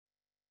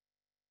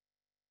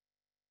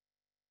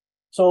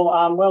So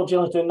while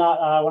Gillian's doing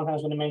that, one thing I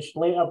was going to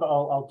mention later, but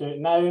I'll do it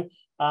now.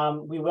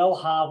 We will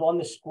have on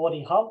the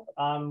Squadi Hub,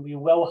 we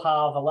will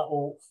have a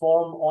little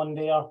form on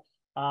there,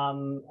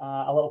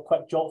 a little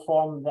quick jot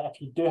form that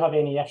if you do have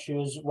any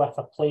issues with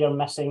a player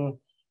missing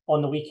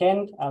on the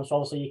weekend, so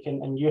obviously you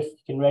can, in youth,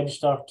 you can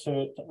register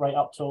to right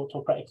up till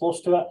pretty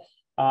close to it.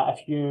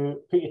 If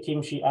you put your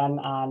team sheet in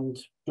and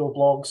your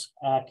blogs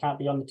can't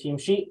be on the team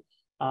sheet,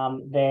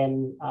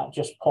 then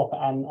just pop it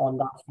in on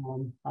that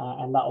form,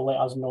 and that'll let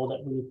us know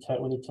that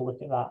we need to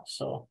look at that.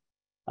 So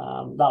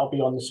that'll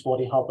be on the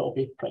Squadi Hub. It'll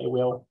be pretty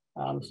well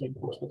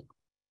posted.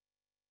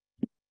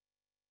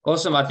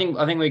 Awesome. I think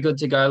we're good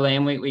to go,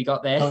 Liam. We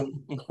got there.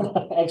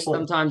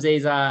 Excellent. Sometimes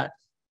these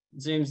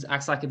Zooms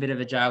acts like a bit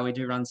of a jail. We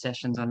do run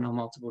sessions on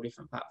multiple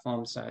different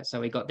platforms, so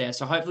we got there.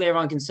 So hopefully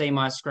everyone can see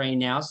my screen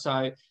now.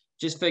 So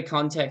just for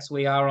context,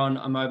 we are on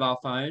a mobile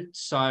phone.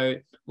 So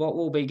what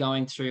we'll be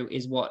going through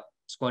is what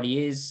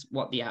Squadi is,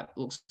 what the app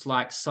looks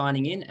like,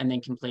 signing in, and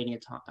then completing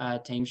a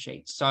team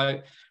sheet.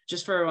 So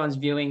just for everyone's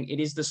viewing, it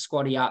is the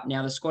Squadi app.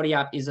 Now, the Squadi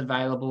app is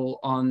available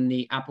on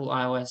the Apple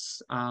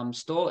iOS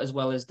store as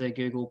well as the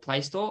Google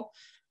Play Store.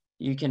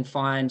 You can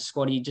find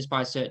Squadi just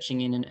by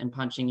searching in and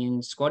punching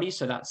in Squadi.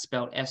 So that's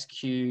spelled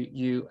Squadi.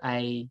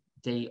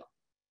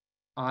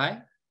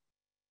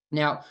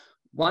 Now,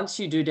 once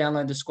you do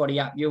download the Squadi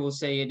app, you will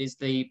see it is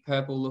the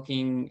purple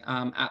looking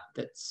app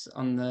that's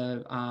on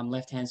the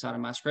left-hand side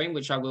of my screen,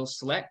 which I will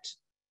select.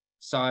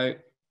 So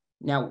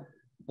now,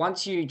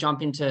 once you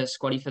jump into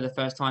Squadi for the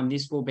first time,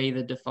 this will be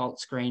the default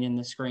screen and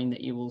the screen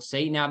that you will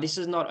see. Now, this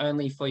is not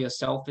only for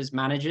yourself as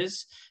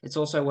managers, it's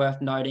also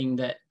worth noting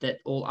that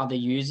all other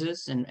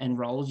users and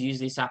roles use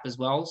this app as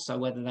well. So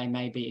whether they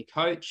may be a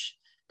coach,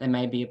 they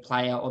may be a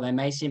player, or they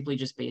may simply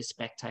just be a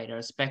spectator.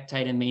 A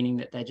spectator meaning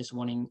that they're just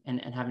wanting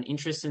and have an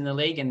interest in the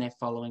league and they're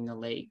following the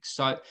league.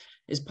 So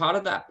as part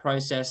of that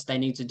process, they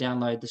need to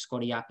download the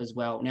Squadi app as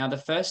well. Now, the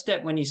first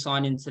step when you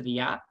sign into the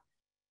app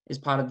as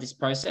part of this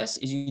process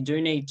is you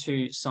do need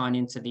to sign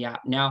into the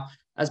app. Now,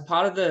 as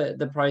part of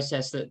the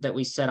process that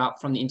we set up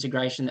from the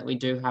integration that we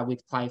do have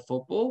with Play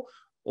Football,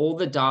 all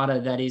the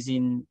data that is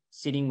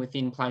sitting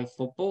within Play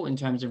Football in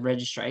terms of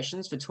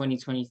registrations for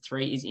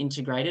 2023 is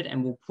integrated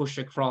and will push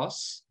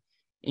across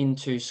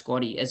into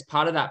Squadi. As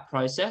part of that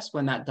process,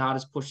 when that data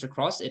is pushed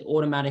across, it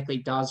automatically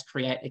does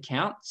create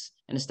accounts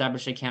and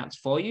establish accounts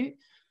for you.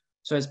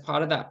 So as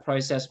part of that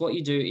process, what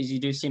you do is you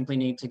do simply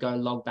need to go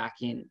log back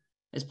in.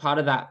 As part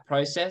of that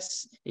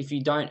process, if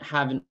you don't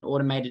have an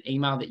automated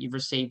email that you've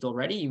received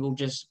already, you will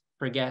just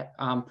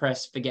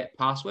press forget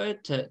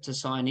password to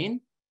sign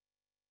in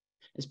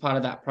as part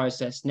of that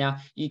process. Now,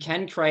 you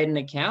can create an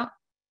account,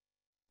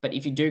 but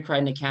if you do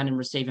create an account and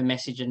receive a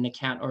message that an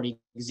account already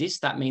exists,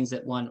 that means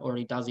that one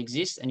already does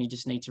exist and you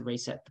just need to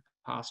reset the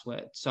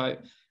password. So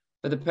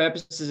for the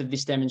purposes of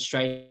this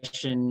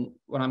demonstration,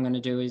 what I'm going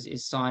to do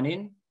is sign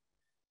in.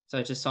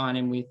 So to sign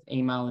in with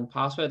email and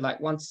password, like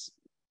once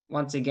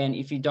again,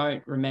 if you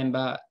don't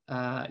remember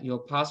your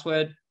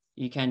password,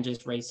 you can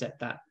just reset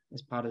that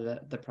as part of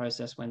the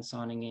process when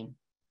signing in.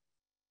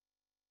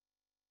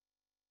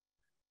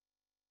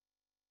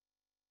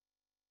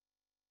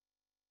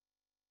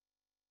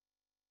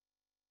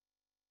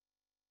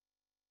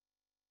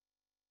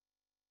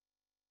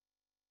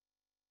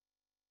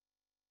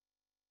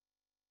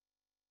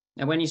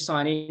 And when you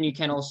sign in, you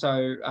can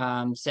also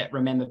set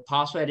remember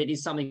password. It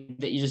is something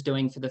that you're just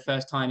doing for the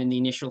first time in the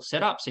initial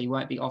setup. So you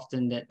won't be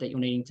often that you're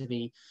needing to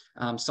be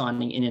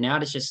signing in and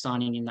out. It's just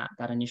signing in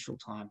that initial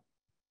time.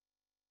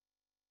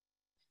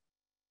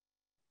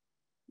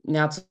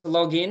 Now to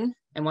log in,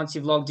 and once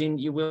you've logged in,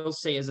 you will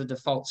see as a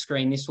default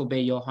screen, this will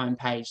be your home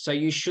page. So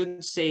you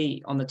should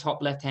see on the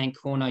top left-hand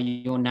corner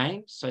your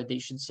name. So that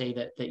you should see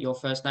that your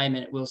first name,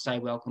 and it will say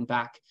welcome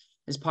back.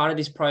 As part of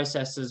this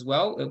process as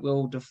well, it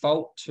will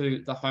default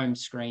to the home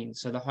screen.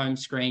 So the home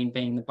screen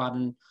being the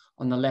button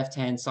on the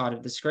left-hand side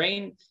of the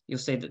screen, you'll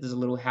see that there's a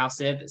little house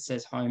there that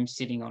says home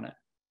sitting on it.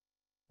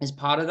 As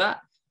part of that,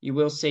 you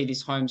will see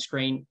this home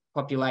screen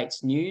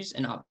populates news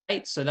and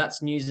updates. So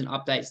that's news and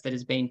updates that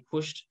is being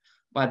pushed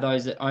by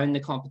those that own the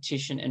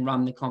competition and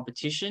run the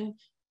competition,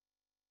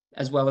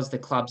 as well as the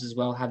clubs as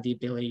well have the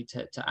ability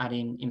to add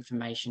in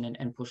information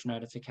and push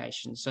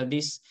notifications. So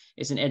this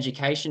is an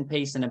education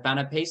piece and a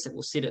banner piece that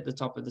will sit at the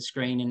top of the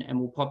screen and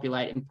will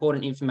populate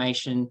important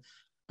information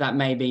that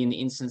may be in the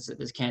instance that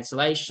there's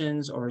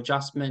cancellations or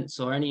adjustments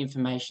or any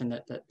information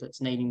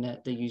that's needing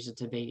the user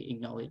to be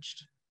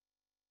acknowledged.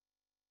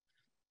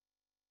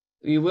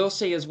 You will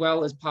see as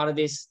well as part of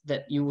this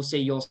that you will see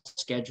your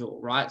schedule,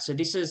 right? So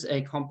this is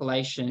a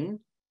compilation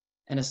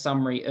and a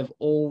summary of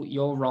all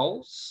your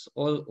roles,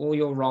 all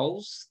your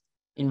roles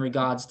in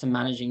regards to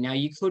managing. Now,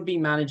 you could be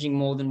managing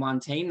more than one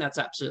team. That's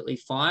absolutely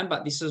fine.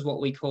 But this is what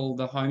we call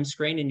the home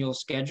screen in your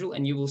schedule.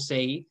 And you will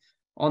see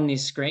on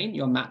this screen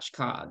your match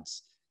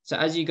cards. So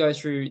as you go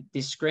through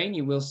this screen,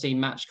 you will see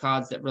match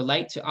cards that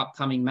relate to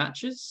upcoming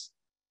matches.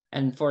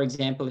 And for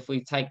example, if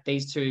we take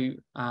these two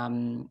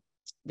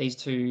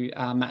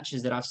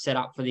matches that I've set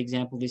up for the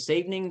example this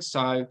evening.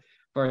 So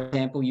For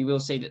example, you will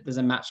see that there's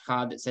a match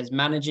card that says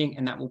managing,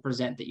 and that will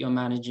present that you're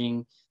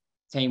managing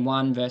team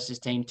 1 versus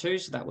team 2.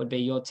 So that would be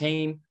your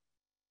team.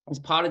 As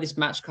part of this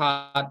match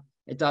card,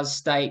 it does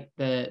state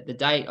the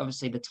date,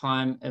 obviously the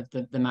time of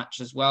the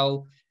match as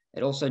well.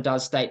 It also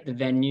does state the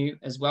venue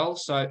as well.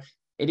 So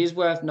it is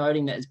worth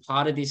noting that as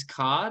part of this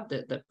card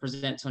that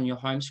presents on your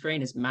home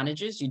screen as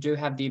managers, you do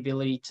have the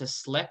ability to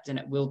select, and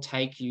it will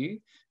take you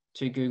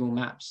to Google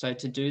Maps. So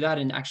to do that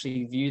and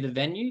actually view the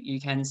venue,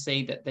 you can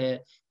see that there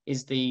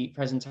is the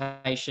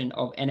presentation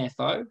of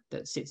NFO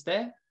that sits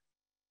there.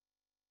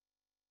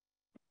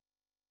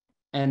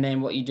 And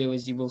then what you do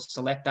is you will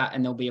select that,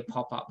 and there'll be a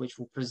pop-up which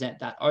will present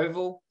that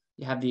oval.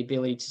 You have the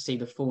ability to see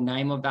the full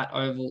name of that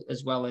oval,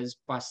 as well as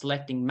by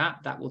selecting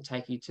map, that will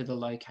take you to the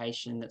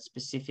location that's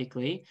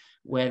specifically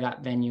where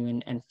that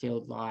venue and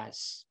field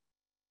lies.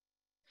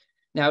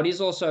 Now, it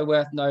is also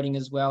worth noting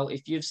as well,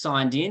 if you've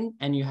signed in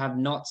and you have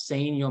not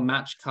seen your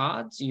match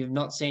cards, you've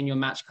not seen your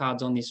match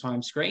cards on this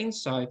home screen.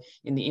 So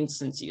in the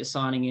instance that you're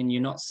signing in,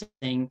 you're not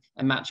seeing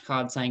a match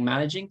card saying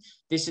managing.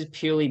 This is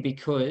purely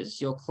because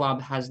your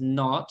club has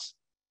not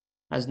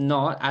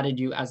added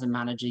you as a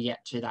manager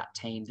yet to that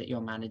team that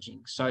you're managing.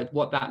 So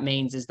what that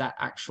means is that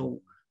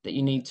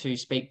you need to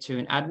speak to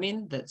an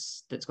admin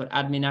that's got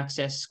admin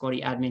access,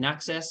 Squadi admin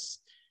access,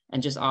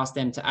 and just ask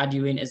them to add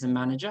you in as a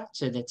manager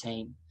to the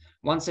team.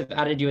 Once they've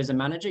added you as a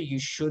manager, you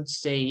should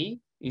see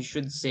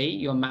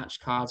your match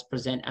cards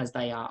present as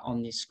they are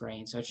on this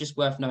screen. So it's just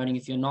worth noting,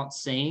 if you're not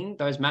seeing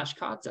those match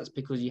cards, that's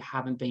because you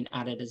haven't been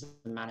added as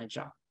a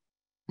manager.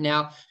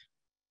 Now,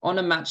 on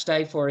a match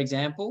day, for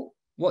example,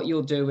 what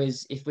you'll do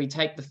is, if we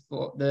take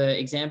the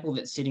example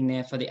that's sitting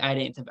there for the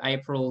 18th of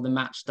April, the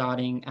match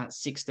starting at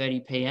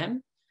 6:30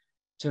 p.m,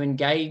 to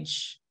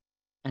engage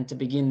and to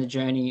begin the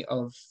journey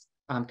of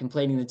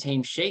completing the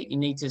team sheet, you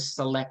need to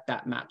select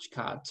that match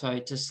card. So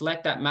to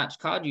select that match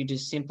card, you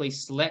just simply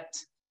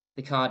select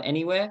the card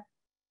anywhere.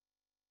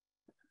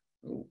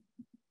 Ooh.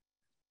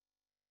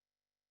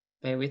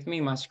 Bear with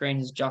me, my screen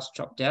has just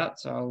chopped out,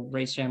 so I'll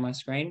reshare my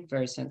screen,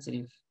 very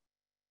sensitive.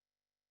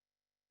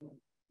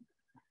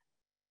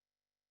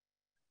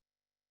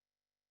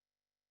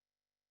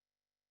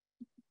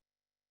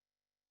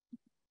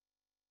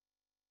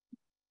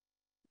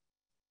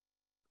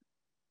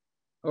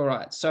 All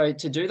right, so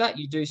to do that,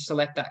 you do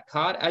select that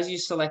card. As you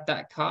select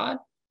that card,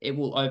 it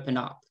will open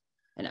up.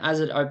 And as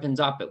it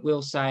opens up, it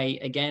will say,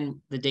 again,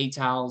 the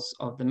details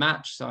of the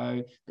match.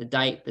 So the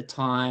date, the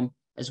time,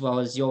 as well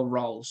as your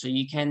role. So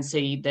you can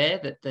see there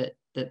that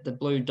the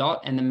blue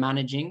dot and the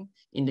managing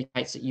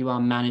indicates that you are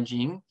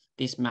managing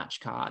this match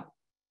card.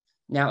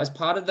 Now, as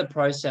part of the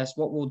process,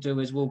 what we'll do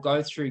is we'll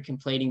go through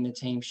completing the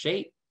team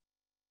sheet.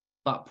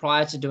 But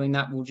prior to doing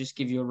that, we'll just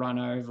give you a run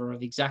over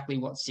of exactly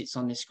what sits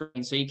on this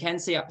screen. So you can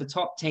see up the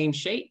top team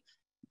sheet.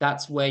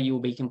 That's where you'll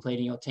be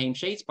completing your team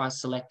sheets by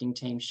selecting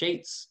team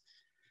sheets.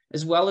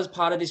 As well as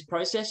part of this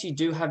process, you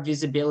do have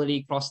visibility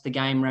across the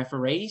game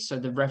referees. So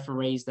the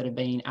referees that are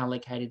being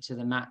allocated to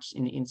the match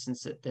in the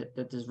instance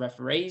that there's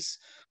referees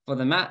for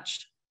the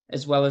match,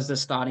 as well as the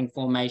starting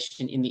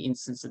formation in the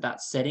instance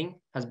that setting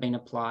has been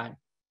applied.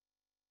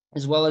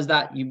 As well as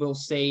that, you will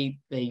see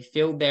the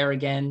field there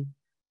again.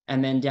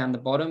 And then down the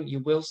bottom, you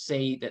will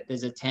see that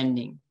there's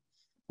attending.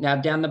 Now,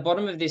 down the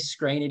bottom of this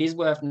screen, it is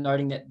worth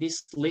noting that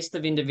this list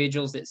of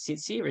individuals that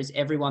sits here is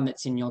everyone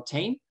that's in your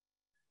team.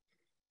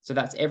 So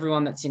that's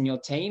everyone that's in your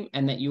team,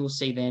 and that you will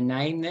see their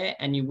name there,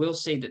 and you will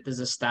see that there's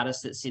a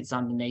status that sits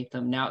underneath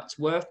them. Now, it's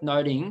worth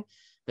noting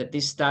that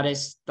this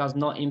status does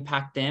not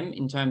impact them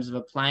in terms of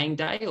a playing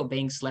day or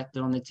being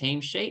selected on the team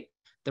sheet.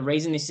 The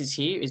reason this is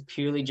here is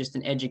purely just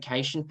an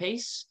education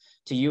piece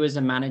to you as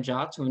a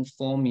manager to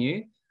inform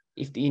you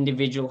if the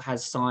individual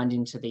has signed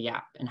into the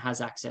app and has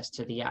access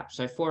to the app.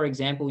 So for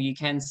example, you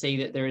can see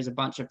that there is a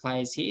bunch of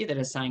players here that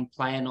are saying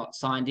player not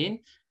signed in.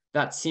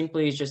 That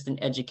simply is just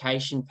an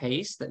education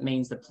piece that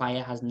means the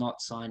player has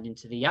not signed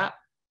into the app.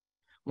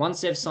 Once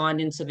they've signed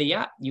into the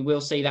app, you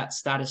will see that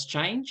status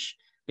change,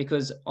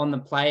 because on the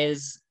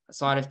players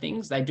side of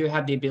things, they do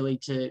have the ability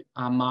to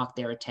mark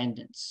their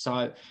attendance.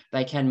 So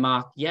they can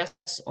mark yes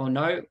or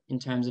no in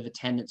terms of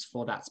attendance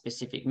for that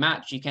specific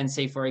match. You can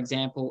see, for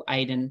example,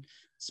 Aiden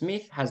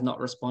Smith has not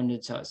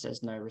responded, so it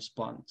says no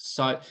response.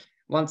 So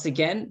once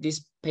again,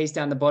 this piece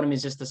down the bottom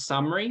is just a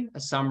summary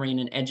and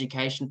an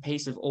education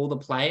piece of all the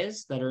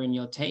players that are in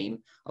your team,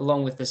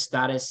 along with the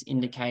status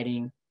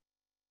indicating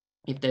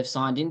if they've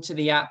signed into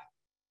the app,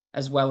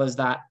 as well as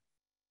that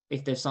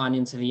if they've signed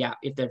into the app,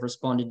 if they've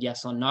responded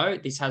yes or no.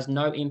 This has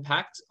no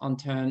impact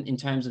in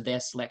terms of their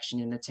selection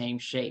in the team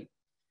sheet.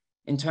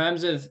 In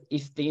terms of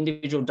if the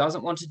individual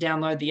doesn't want to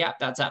download the app,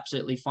 that's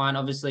absolutely fine.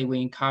 Obviously,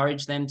 we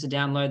encourage them to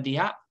download the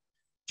app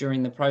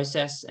during the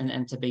process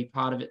and to be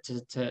part of it,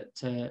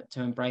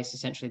 to embrace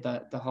essentially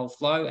the whole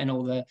flow and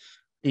all the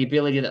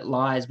ability that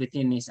lies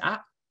within this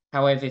app.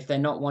 However, if they're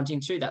not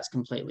wanting to, that's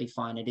completely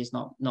fine. It is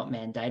not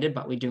mandated,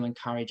 but we do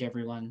encourage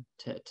everyone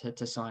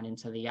to sign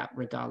into the app,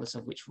 regardless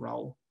of which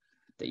role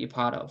that you're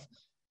part of.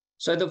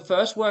 So the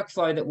first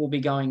workflow that we'll be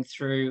going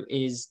through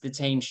is the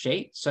team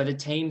sheet. So the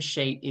team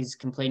sheet is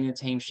completing the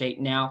team sheet.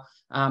 Now,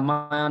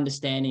 My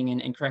understanding,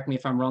 and correct me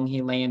if I'm wrong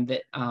here, Liam,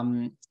 that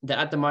that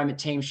at the moment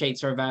team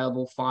sheets are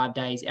available 5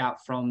 days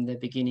out from the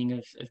beginning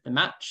of the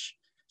match.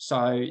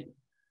 So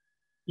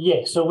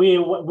yeah, so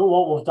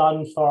what we've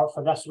done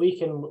for this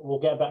week, and we'll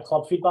get a bit of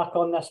club feedback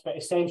on this, but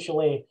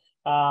essentially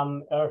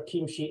our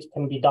team sheets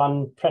can be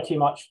done pretty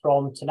much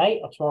from tonight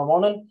or tomorrow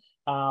morning.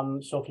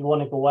 So if you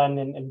want to go in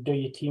and do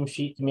your team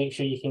sheet to make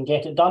sure you can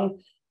get it done,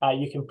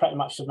 you can pretty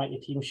much submit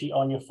your team sheet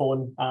on your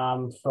phone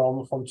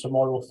from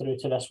tomorrow through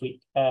to this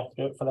week,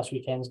 for this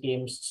weekend's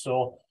games.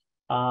 So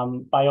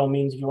by all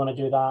means, if you want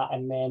to do that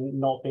and then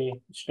not be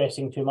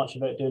stressing too much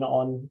about doing it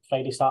on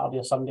Friday, Saturday,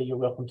 or Sunday, you're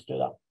welcome to do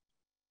that.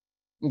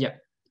 Yeah,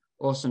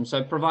 awesome.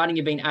 So providing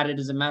you've been added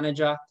as a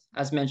manager,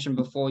 as mentioned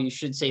before, you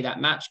should see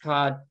that match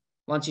card.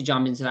 Once you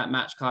jump into that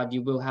match card,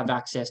 you will have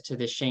access to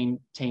the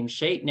team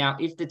sheet. Now,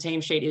 if the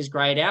team sheet is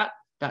grayed out,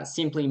 that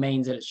simply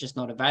means that it's just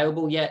not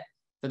available yet.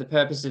 For the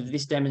purpose of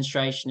this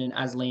demonstration, and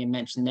as Liam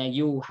mentioned there,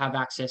 you will have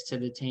access to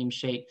the team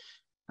sheet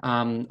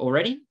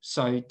already.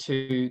 So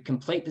to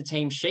complete the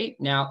team sheet,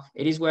 now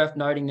it is worth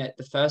noting that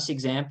the first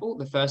example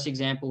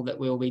that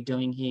we'll be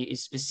doing here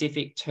is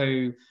specific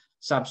to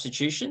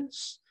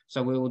substitutions.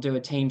 So we will do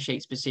a team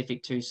sheet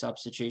specific to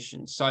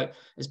substitutions. So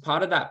as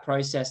part of that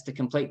process to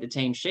complete the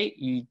team sheet,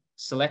 you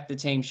select the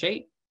team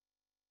sheet.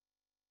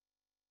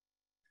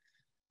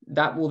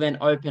 That will then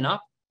open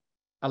up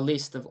a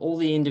list of all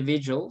the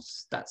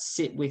individuals that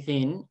sit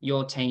within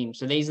your team.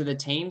 So these are the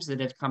teams that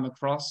have come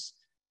across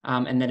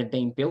and that have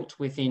been built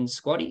within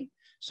Squadi.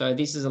 So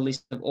this is a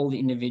list of all the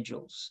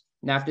individuals.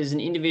 Now, if there's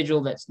an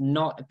individual that's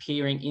not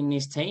appearing in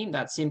this team,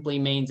 that simply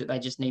means that they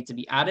just need to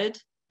be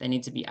added. They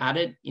need to be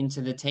added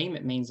into the team.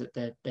 It means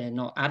that they're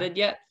not added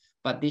yet,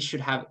 but this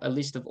should have a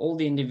list of all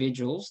the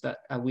individuals that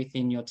are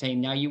within your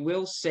team. Now, you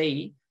will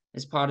see,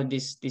 as part of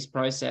this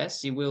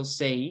process, you will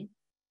see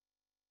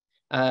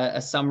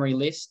a summary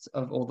list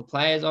of all the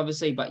players,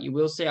 obviously, but you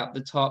will see up the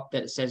top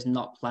that it says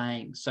not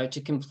playing. So to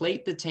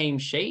complete the team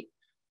sheet,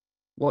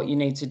 what you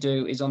need to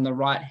do is on the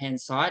right-hand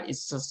side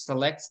is to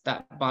select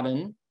that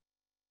button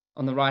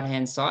on the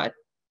right-hand side.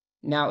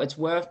 Now, it's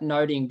worth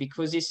noting,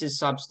 because this is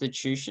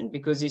substitution,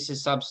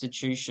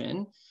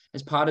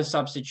 as part of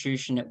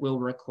substitution, it will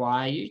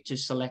require you to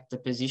select a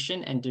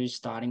position and do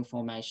starting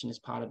formation as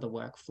part of the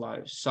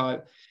workflow.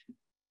 So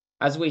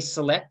as we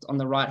select on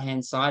the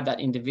right-hand side that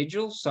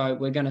individual, so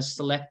we're going to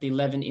select the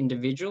 11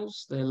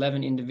 individuals. So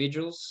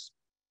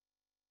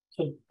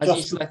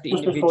just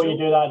before you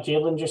do that,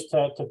 Jalen, just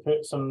to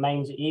put some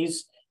minds at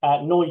ease,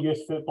 no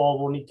youth football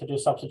will need to do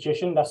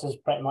substitution. This is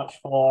pretty much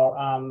for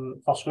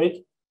first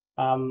grade.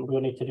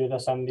 We'll need to do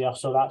this in there.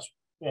 So that's,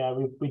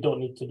 we don't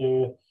need to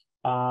do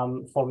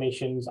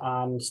formations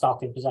and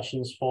starting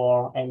positions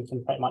for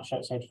anything pretty much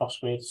outside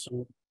first grade.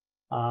 So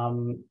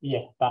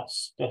yeah,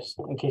 that's just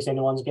in case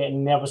anyone's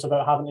getting nervous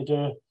about having to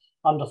do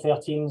under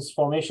 13s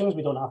formations.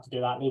 We don't have to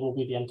do that. They will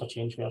be the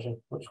interchange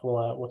version, which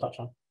we'll touch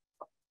on.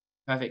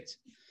 Perfect.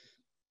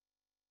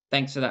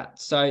 Thanks for that.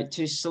 So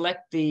to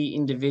select the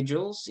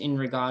individuals in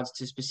regards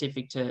to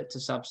specific to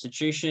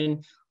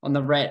substitution, on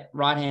the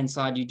right-hand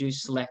side, you do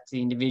select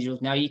the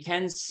individuals. Now you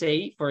can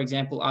see, for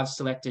example, I've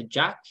selected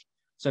Jack.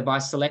 So by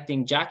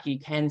selecting Jack, you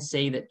can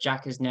see that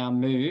Jack has now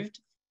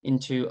moved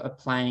into a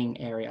playing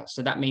area.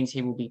 So that means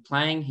he will be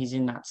playing. He's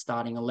in that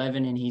starting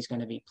 11 and he's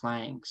going to be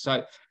playing.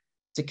 So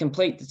to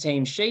complete the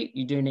team sheet,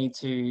 you do need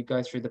to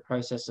go through the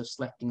process of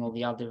selecting all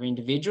the other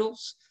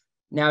individuals.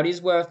 Now, it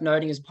is worth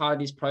noting, as part of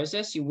this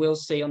process, you will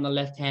see on the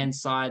left-hand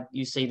side,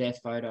 you see their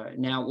photo.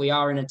 Now, we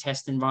are in a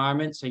test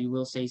environment, so you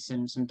will see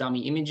some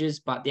dummy images,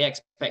 but the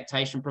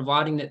expectation,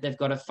 providing that they've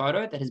got a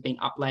photo that has been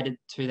uploaded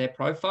to their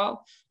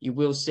profile, you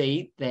will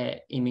see their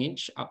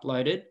image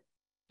uploaded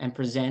and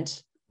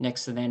present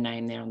next to their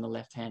name there on the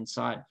left-hand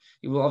side.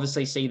 You will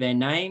obviously see their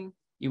name,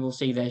 you will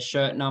see their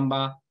shirt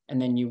number,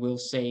 and then you will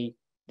see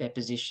their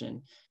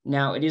position.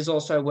 Now, it is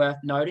also worth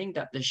noting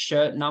that the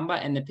shirt number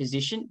and the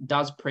position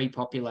does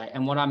pre-populate.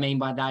 And what I mean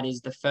by that is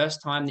the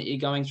first time that you're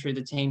going through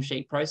the team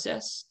sheet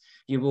process,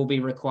 you will be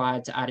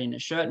required to add in a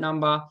shirt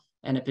number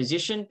and a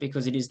position,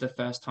 because it is the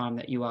first time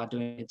that you are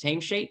doing a team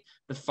sheet.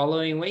 The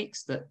following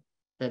weeks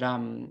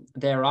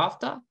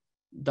thereafter,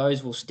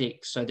 those will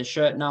stick. So the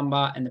shirt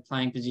number and the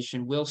playing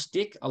position will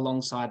stick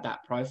alongside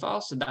that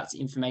profile. So that's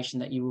information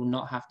that you will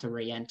not have to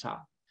re-enter.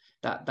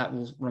 That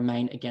will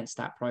remain against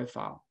that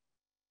profile.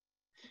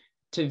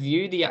 To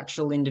view the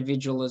actual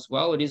individual as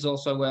well, it is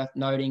also worth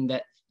noting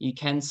that you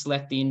can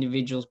select the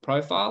individual's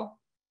profile.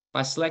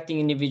 By selecting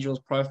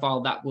individual's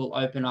profile, that will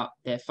open up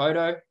their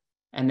photo,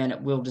 and then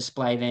it will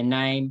display their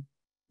name.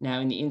 Now,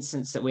 in the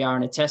instance that we are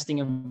in a testing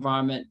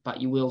environment, but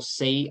you will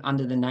see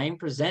under the name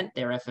present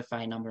their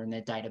FFA number and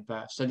their date of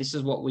birth. So this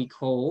is what we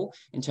call,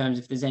 in terms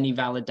of if there's any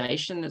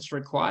validation that's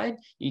required,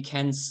 you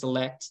can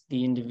select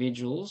the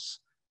individual's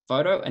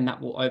photo, and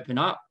that will open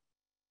up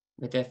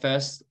with their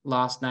first,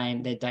 last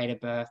name, their date of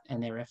birth,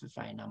 and their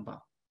FFA number.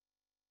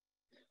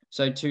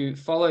 So to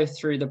follow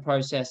through the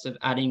process of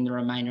adding the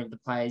remainder of the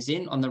players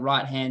in, on the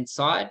right-hand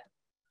side,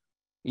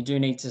 you do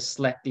need to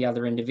select the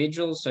other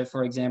individuals. So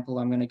for example,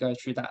 I'm going to go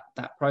through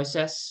that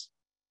process.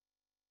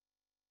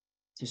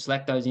 to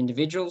select those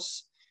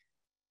individuals.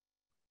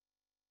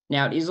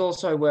 Now, it is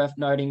also worth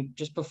noting,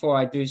 just before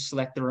I do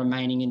select the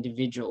remaining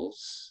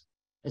individuals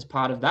as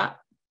part of that,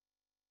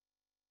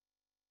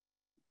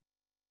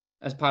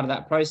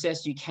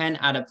 process, you can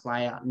add a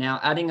player.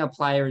 Now, adding a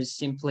player is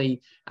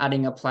simply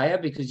adding a player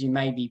because you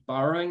may be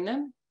borrowing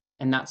them,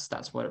 and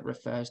that's what it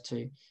refers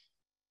to,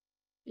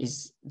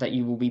 is that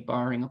you will be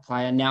borrowing a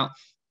player. Now,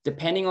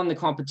 depending on the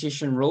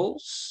competition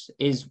rules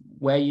is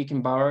where you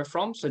can borrow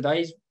from. So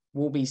those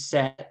will be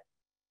set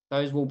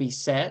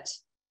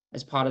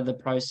as part of the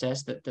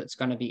process that's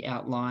going to be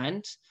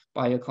outlined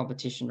by your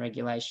competition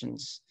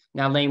regulations.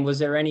 Now, Liam, was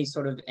there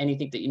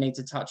anything that you need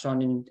to touch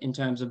on in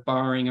terms of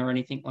borrowing or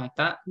anything like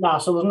that? Nah,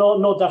 so there's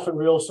no different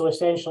rules. So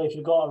essentially, if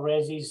you've got a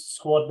Resis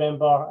squad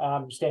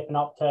member stepping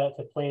up to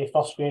play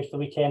first grade for the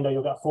weekend, or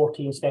you've got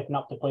 14 stepping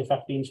up to play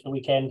 15s for the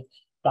weekend,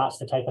 that's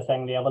the type of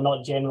thing there. They're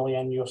not generally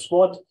in your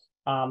squad,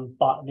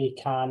 but they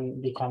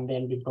can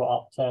then be brought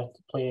up to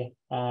play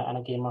in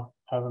a game or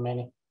however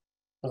many,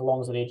 as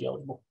long as they're age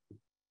eligible.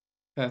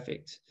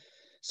 Perfect.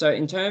 So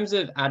in terms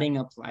of adding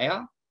a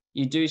player,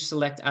 you do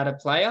select add a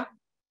player,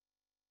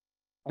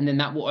 and then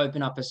that will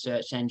open up a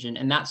search engine,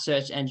 and that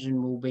search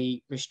engine will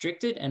be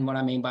restricted. And what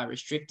I mean by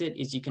restricted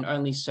is you can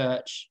only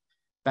search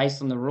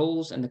based on the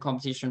rules, and the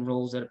competition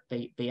rules that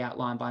be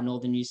outlined by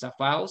Northern New South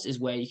Wales is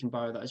where you can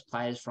borrow those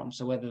players from.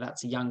 So whether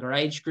that's a younger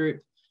age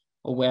group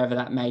or wherever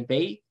that may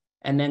be.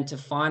 And then to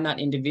find that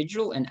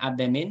individual and add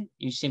them in,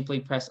 you simply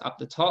press up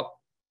the top,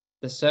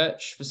 the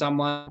search for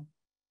someone,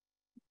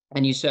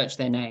 and you search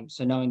their name.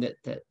 So knowing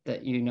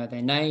that you know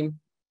their name,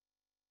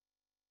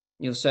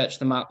 you'll search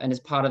them up. And as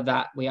part of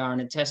that, we are in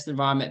a test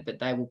environment, but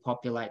they will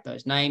populate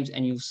those names,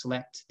 and you'll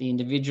select the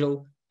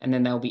individual, and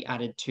then they'll be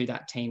added to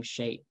that team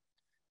sheet.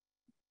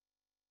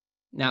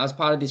 Now, as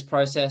part of this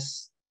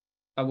process,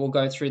 I will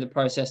go through the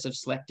process of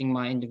selecting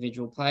my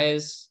individual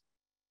players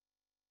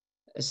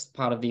as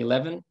part of the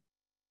 11.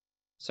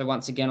 So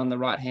once again, on the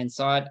right-hand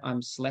side,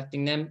 I'm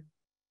selecting them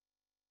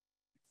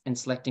and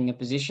selecting a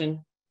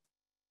position.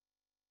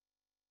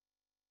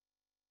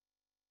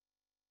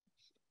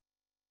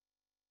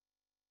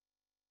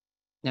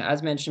 Now,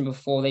 as mentioned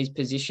before, these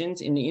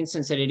positions, in the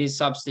instance that it is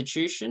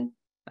substitution,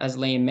 as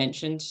Liam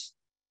mentioned,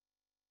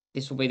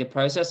 this will be the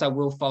process. I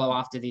will follow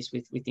after this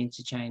with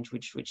interchange,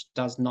 which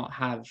does not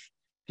have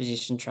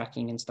position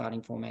tracking and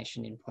starting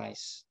formation in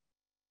place.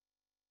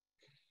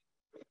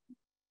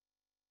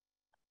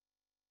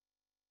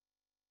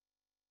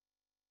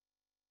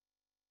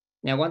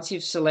 Now, once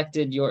you've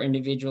selected your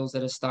individuals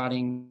that are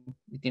starting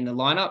within the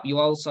lineup, you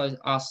also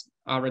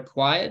are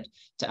required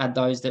to add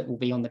those that will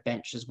be on the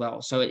bench as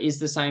well. So it is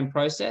the same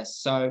process.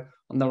 So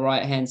on the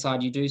right-hand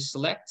side, you do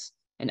select,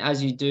 and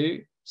as you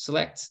do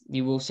select,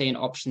 you will see an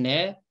option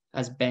there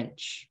as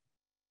bench.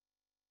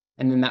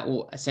 And then that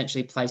will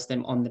essentially place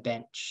them on the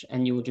bench,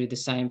 and you will do the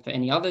same for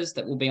any others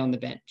that will be on the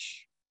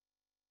bench.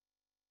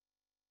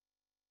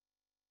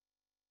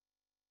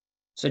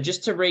 So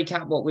just to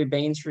recap what we've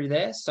been through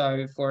there.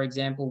 So for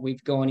example,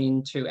 we've gone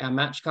into our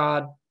match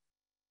card,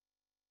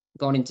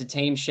 gone into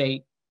team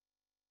sheet.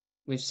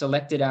 We've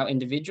selected our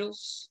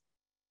individuals.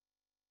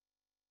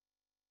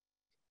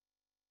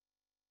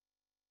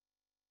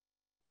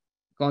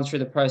 Gone through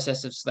the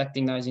process of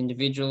selecting those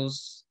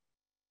individuals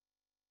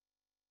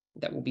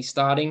that will be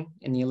starting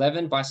in the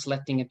 11 by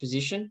selecting a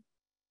position.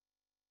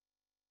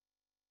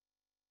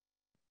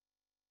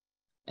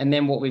 And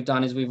then what we've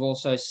done is we've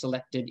also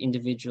selected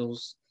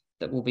individuals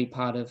that will be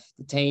part of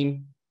the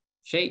team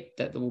sheet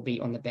that will be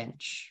on the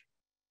bench.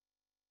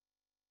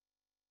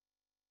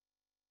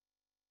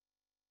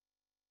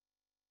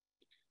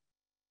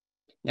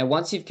 Now,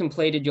 once you've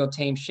completed your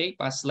team sheet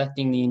by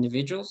selecting the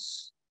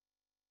individuals,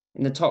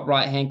 in the top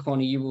right-hand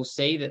corner, you will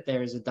see that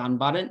there is a done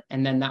button,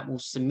 and then that will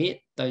submit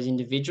those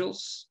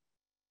individuals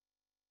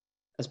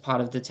as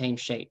part of the team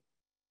sheet.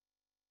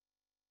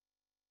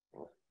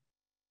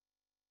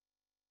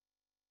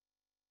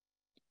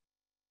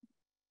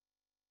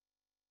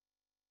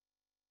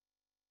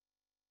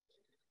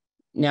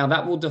 Now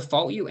that will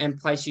default you and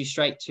place you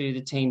straight to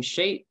the team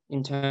sheet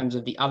in terms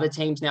of the other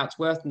teams. Now it's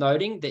worth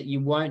noting that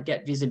you won't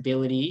get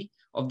visibility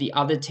of the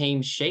other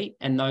team sheet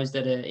and those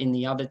that are in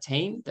the other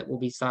team that will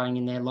be starting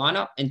in their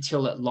lineup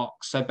until it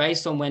locks. So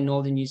based on when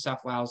Northern New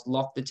South Wales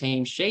lock the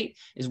team sheet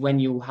is when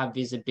you will have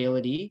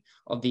visibility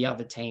of the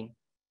other team.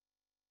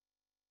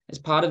 As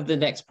part of the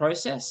next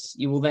process,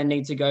 you will then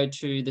need to go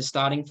to the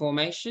starting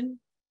formation.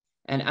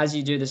 And as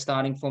you do the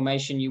starting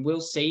formation, you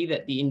will see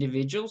that the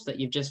individuals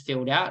that you've just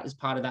filled out as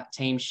part of that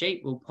team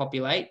sheet will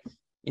populate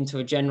into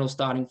a general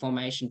starting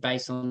formation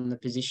based on the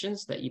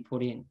positions that you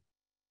put in.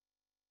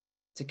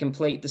 To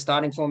complete the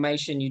starting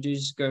formation, you do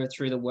just go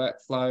through the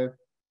workflow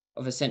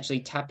of essentially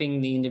tapping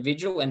the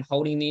individual and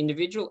holding the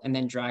individual and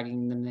then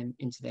dragging them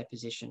into their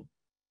position.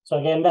 So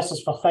again, this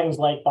is for things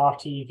like bar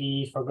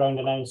TV, for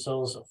ground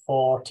announcers,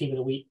 for Team of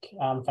the Week,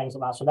 things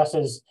like that. So this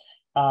is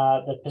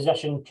the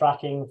position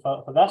tracking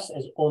for this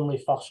is only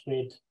first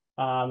grade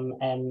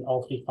in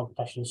all three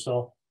competitions.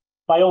 So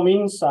by all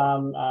means,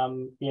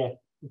 yeah,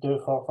 do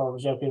it for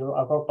reserve grade or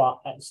whatever,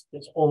 but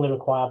it's only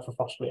required for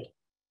first grade.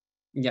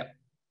 Yep.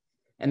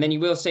 And then you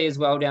will see as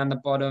well down the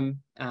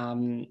bottom,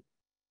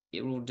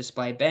 it will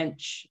display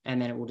bench,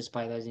 and then it will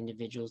display those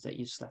individuals that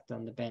you've selected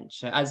on the bench.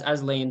 So as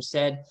Liam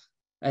said,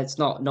 it's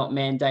not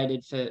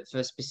mandated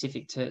for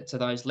specific to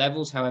those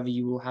levels. However,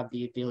 you will have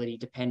the ability,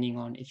 depending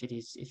on if it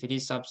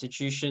is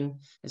substitution,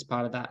 as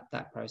part of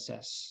that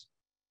process.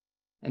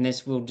 And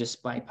this will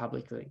display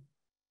publicly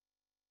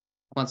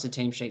once the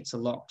team sheets are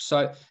locked.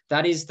 So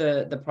that is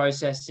the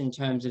process in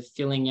terms of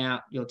filling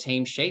out your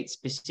team sheet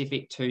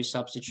specific to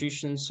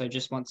substitutions. So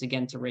just once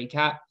again to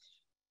recap,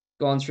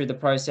 gone through the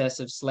process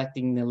of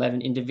selecting the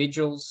 11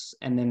 individuals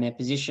and then their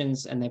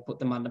positions, and they put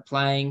them under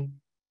playing,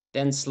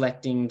 then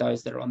selecting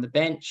those that are on the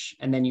bench,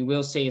 and then you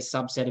will see a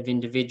subset of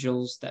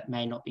individuals that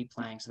may not be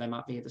playing. So they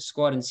might be at the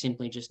squad and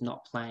simply just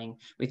not playing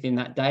within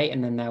that day,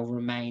 and then they'll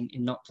remain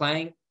in not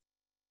playing.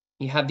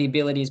 You have the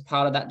ability as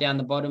part of that down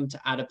the bottom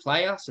to add a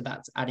player. So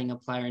that's adding a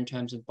player in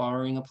terms of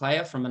borrowing a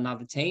player from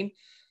another team.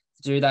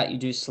 To do that, you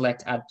do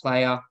select add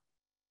player,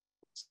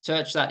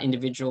 search that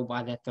individual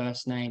by their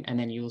first name, and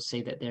then you will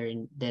see that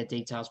their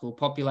details will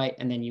populate,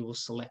 and then you will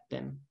select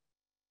them.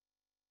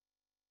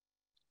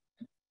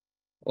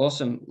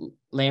 Awesome.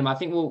 Liam, I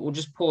think we'll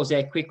just pause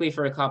there quickly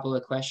for a couple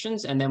of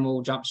questions, and then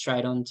we'll jump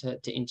straight on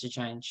to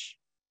interchange.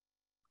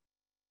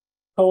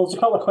 Cool. There's a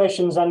couple of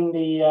questions in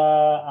the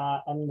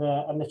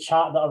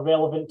chat that are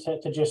relevant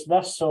to just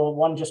this. So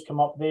one just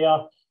come up there.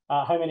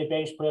 How many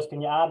bench players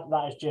can you add?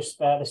 That is just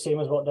the same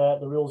as what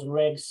the rules and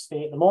regs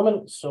state at the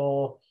moment.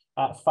 So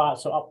up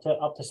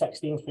to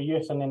 16 for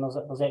youth, and then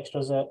there's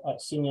extras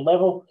at senior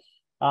level.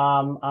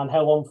 And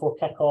how long before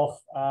kickoff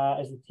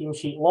is the team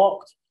sheet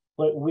locked?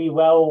 Look, we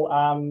will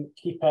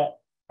keep it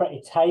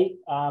pretty tight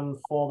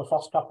for the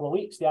first couple of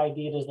weeks. The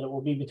idea is that it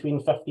will be between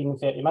 15 and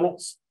 30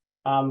 minutes.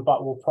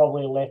 But we'll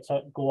probably let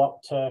it go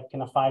up to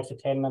kind of 5 to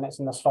 10 minutes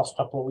in this first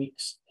couple of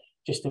weeks,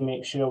 just to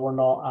make sure we're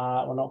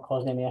not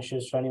causing any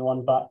issues for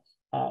anyone. But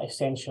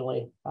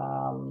essentially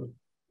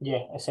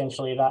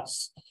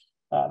that's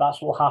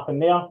what will happen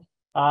there.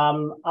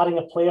 Adding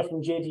a player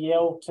from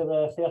JDL to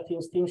the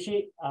 13s team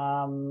sheet.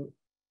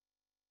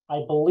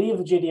 I believe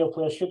the JDL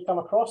players should come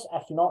across.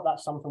 If not,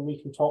 that's something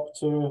we can talk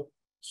to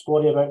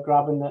Squadi about,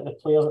 grabbing the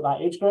players at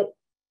that age group.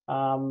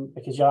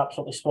 Because you're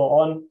absolutely spot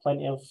on.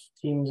 Plenty of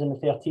teams in the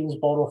 13s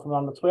borrow from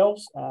under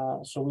 12s,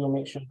 so we'll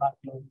make sure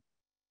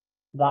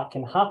that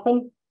can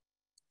happen.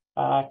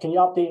 Can you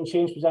update and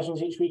change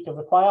positions each week if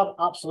required?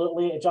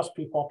 Absolutely. It just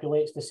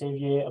pre-populates to save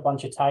you a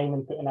bunch of time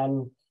and putting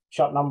in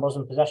shirt numbers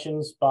and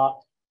positions. But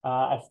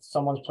if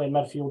someone's playing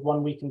midfield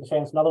one week and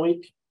defence another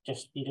week,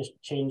 you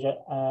just change it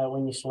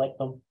when you select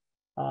them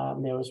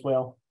there as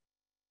well.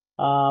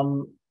 I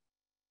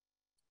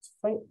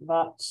think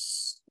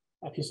that's.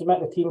 If you submit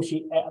the team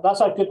sheet,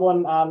 that's a good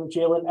one,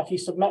 Jalen. If you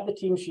submit the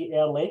team sheet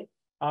early,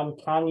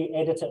 can you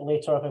edit it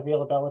later if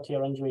availability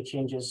or injury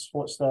changes?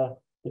 What's the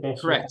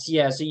best? Correct.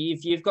 Yeah. So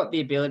you've got the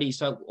ability.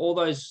 So all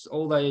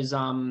those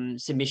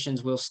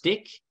submissions will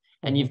stick,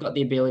 and you've got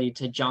the ability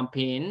to jump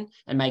in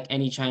and make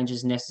any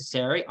changes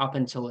necessary up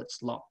until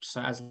it's locked.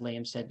 So as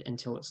Liam said,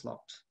 until it's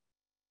locked.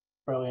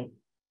 Brilliant.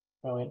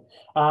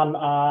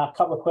 A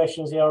couple of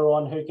questions there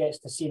on who gets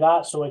to see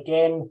that. So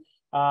again,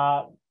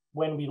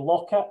 when we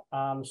lock it,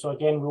 so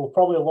again, we'll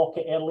probably lock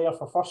it earlier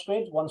for first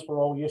grade once we're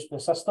all used to the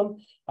system.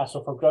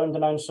 So for ground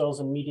announcers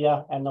and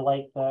media and the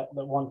like that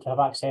want to have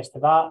access to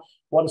that,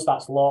 once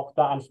that's locked,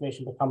 that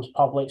information becomes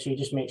public. So you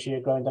just make sure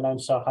your ground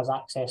announcer has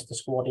access to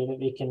Squadi, that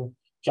they can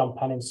jump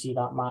in and see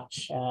that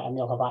match, and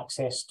they'll have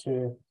access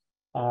to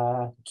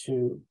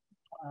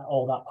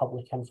all that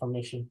public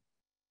information.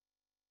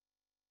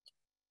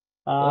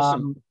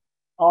 Awesome.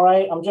 All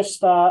right, I'm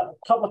just a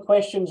couple of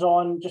questions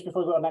on, just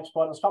before we go to the next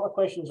point, there's a couple of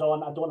questions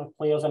on, I don't have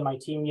players in my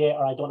team yet,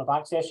 or I don't have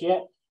access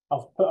yet.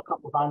 I've put a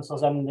couple of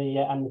answers in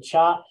the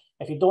chat.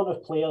 If you don't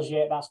have players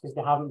yet, that's because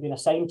they haven't been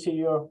assigned to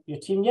your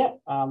team yet.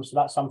 So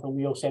that's something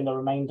we'll send a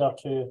reminder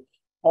to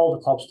all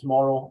the clubs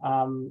tomorrow.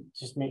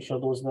 Just make sure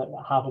those that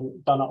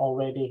haven't done it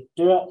already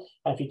do it.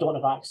 And if you don't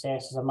have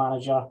access as a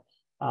manager,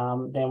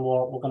 then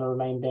we're going to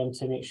remind them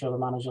to make sure the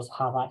managers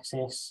have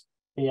access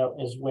there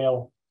as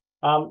well.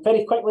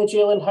 Very quickly,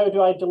 Jalen, how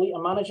do I delete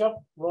a manager?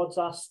 Rod's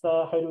asked,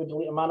 how do we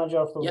delete a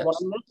manager if there's one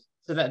in there?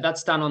 So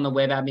that's done on the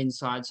web admin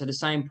side. So the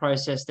same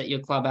process that your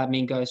club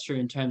admin goes through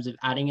in terms of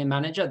adding a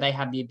manager, they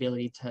have the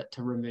ability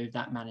to remove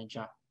that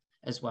manager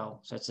as well.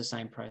 So it's the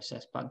same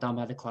process, but done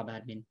by the club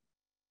admin.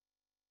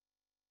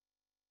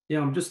 Yeah,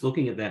 I'm just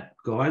looking at that,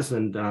 guys,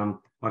 and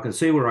I can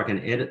see where I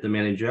can edit the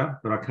manager,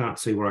 but I can't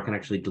see where I can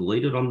actually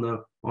delete it on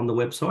the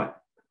website.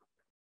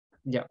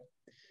 Yeah.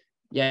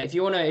 Yeah, if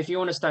you want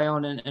to stay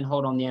on and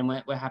hold on the end,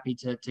 we're happy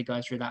to go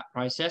through that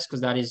process,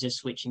 because that is just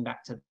switching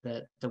back to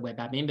the web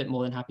admin, but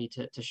more than happy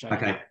to show you.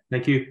 Okay,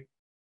 thank you.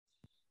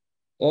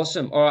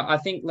 Awesome. All right, I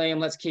think, Liam,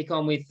 let's kick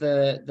on with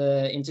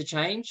the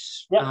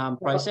interchange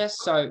process.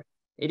 So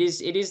it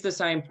is the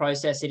same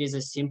process. It is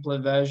a simpler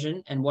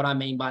version, and what I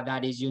mean by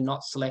that is you're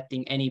not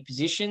selecting any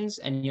positions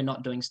and you're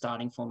not doing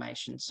starting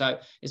formation. So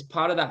as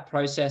part of that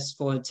process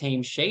for the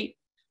team sheet,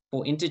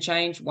 For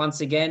interchange,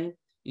 once again,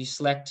 you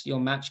select your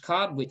match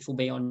card, which will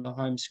be on the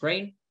home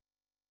screen.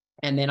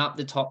 And then up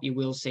the top, you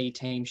will see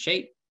team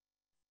sheet.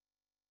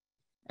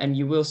 And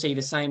you will see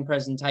the same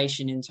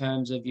presentation in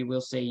terms of you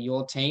will see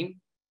your team.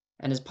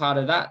 And as part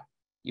of that,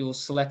 you will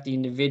select the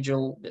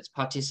individual that's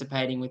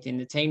participating within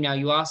the team. Now,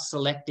 you are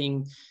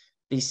selecting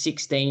the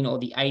 16 or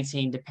the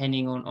 18,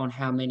 depending on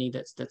how many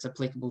that's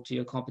applicable to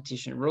your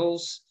competition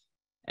rules.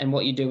 And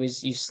what you do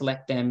is you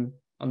select them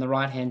on the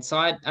right-hand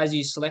side. As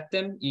you select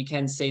them, you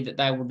can see that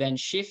they will then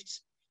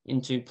shift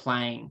into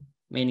playing,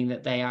 meaning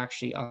that they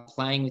actually are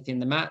playing within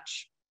the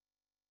match.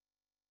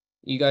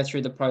 You go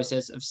through the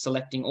process of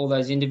selecting all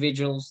those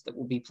individuals that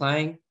will be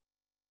playing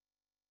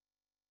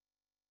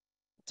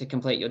to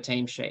complete your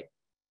team sheet.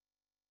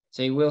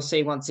 So you will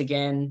see once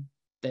again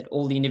that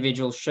all the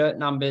individual shirt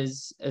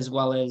numbers as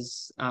well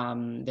as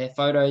their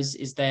photos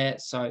is there.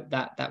 So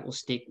that will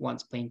stick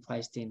once being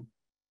placed in.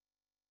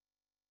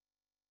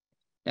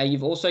 Now,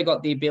 you've also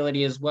got the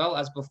ability as well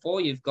as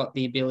before, you've got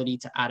the ability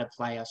to add a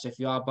player. So if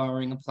you are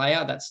borrowing a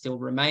player, that still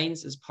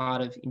remains as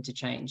part of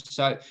interchange.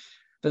 So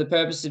for the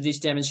purpose of this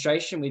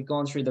demonstration, we've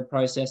gone through the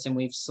process and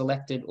we've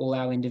selected all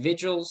our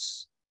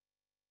individuals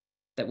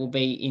that will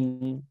be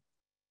in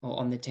or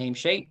on the team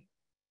sheet.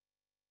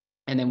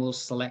 And then we'll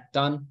select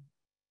done.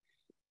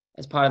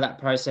 As part of that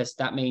process,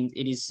 that means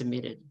it is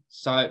submitted.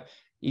 So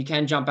you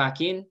can jump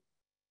back in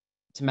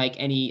to make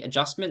any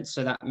adjustments.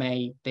 So that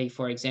may be,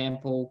 for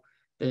example,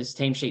 those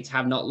team sheets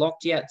have not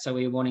locked yet. So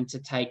we're wanting to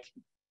take,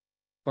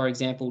 for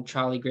example,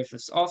 Charlie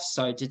Griffiths off.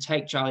 So to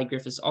take Charlie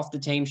Griffiths off the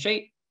team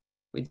sheet,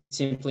 we'd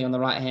simply on the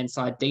right-hand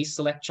side,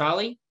 deselect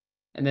Charlie,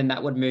 and then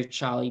that would move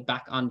Charlie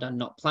back under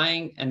not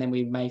playing. And then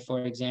we may,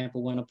 for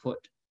example, want to put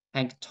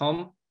Hank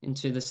Tom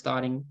into the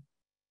starting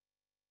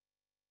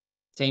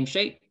team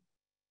sheet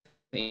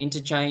for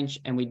interchange,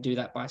 and we do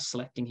that by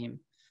selecting him.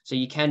 So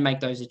you can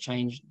make those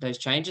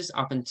changes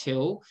up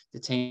until the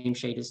team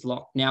sheet is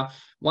locked. Now,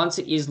 once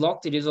it is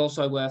locked, it is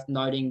also worth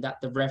noting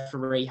that the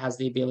referee has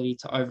the ability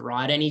to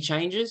override any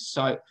changes.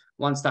 So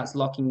once that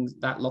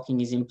locking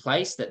is in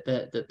place, that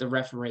the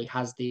referee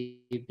has the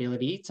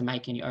ability to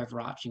make any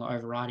overarching or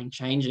overriding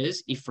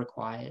changes if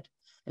required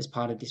as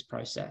part of this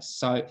process.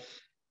 So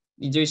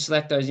you do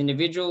select those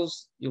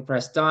individuals, you'll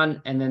press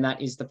done, and then that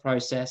is the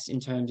process in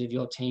terms of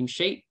your team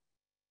sheet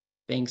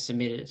being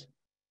submitted.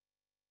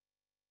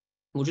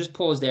 We'll just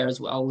pause there as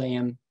well,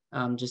 Liam,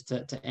 just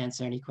to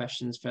answer any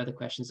further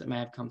questions that may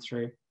have come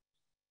through.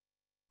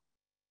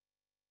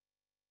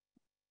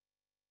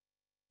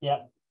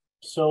 Yeah.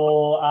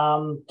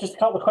 So just a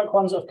couple of quick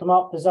ones that have come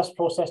up. Does this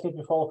process need to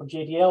be followed for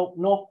JDL?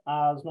 No,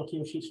 there's no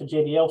team sheets for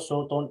JDL,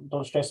 so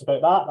don't stress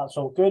about that. That's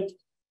all good.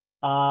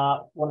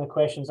 One of the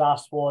questions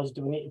asked was,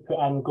 do we need to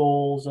put in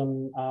goals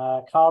and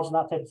cards and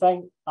that type of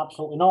thing?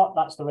 Absolutely not.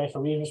 That's the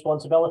referee's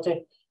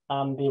responsibility.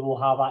 They will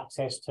have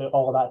access to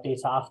all of that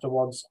data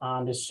afterwards,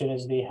 and as soon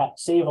as they hit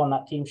save on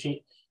that team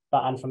sheet,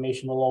 that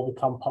information will all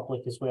become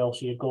public as well.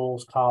 So your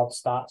goals, cards,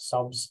 stats,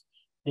 subs,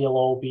 they'll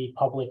all be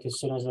public as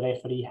soon as the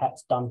referee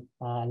hits done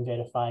and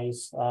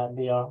verifies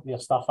their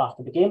stuff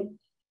after the game.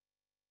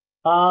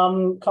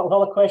 Couple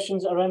of other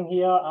questions that are in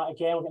here.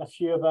 Again, we're getting a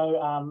few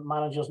about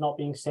managers not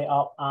being set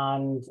up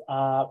and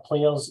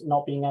players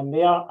not being in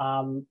there.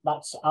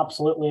 That's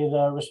absolutely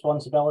the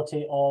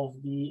responsibility of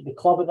the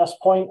club at this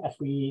point.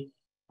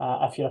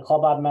 If you're a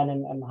club admin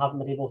and haven't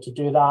been able to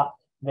do that,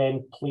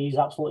 then please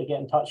absolutely get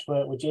in touch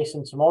with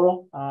Jason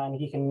tomorrow, and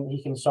he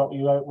can sort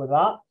you out with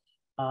that.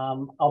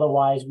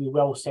 Otherwise, we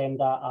will send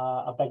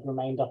a big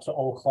reminder to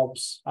all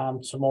clubs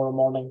tomorrow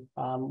morning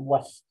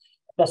with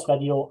this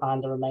video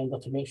and a reminder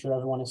to make sure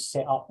everyone is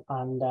set up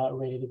and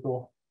ready to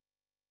go.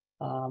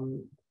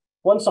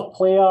 Once a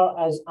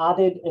player is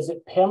added, is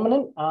it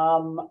permanent?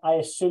 I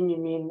assume you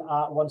mean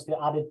once they're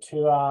added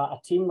to a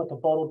team, like a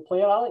borrowed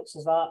player, Alex?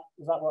 Is that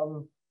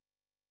what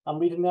I'm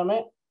reading there,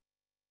 mate?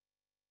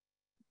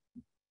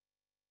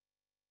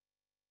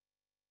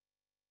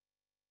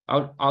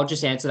 I'll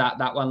just answer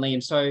that one,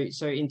 Liam.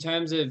 So in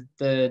terms of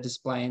the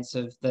displays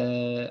of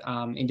the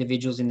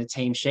individuals in the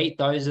team sheet,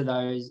 they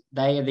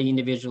are the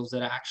individuals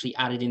that are actually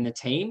added in the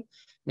team.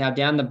 Now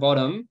down the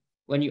bottom,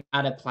 when you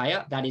add a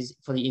player, that is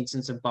for the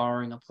instance of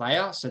borrowing a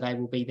player, so they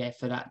will be there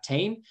for that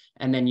team,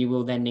 and then you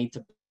will then need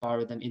to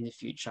borrow them in the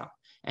future.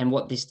 And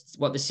what the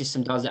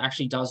system does, it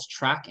actually does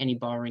track any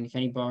borrowing. If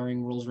any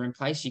borrowing rules are in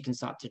place, you can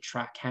start to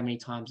track how many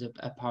times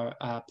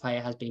a player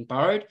has been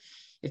borrowed.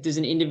 If there's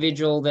an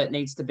individual that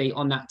needs to be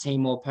on that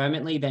team more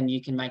permanently, then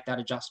you can make that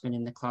adjustment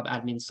in the club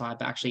admin side,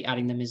 but actually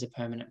adding them as a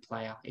permanent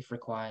player if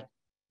required.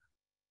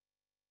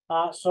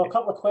 So a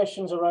couple of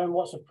questions around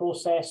what's the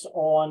process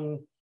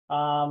on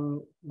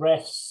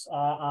refs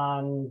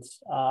and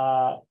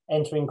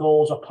entering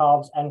goals or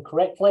cards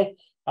incorrectly.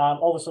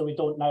 Obviously, we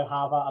don't now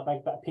have a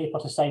big bit of paper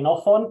to sign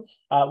off on.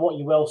 What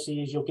you will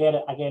see is you'll get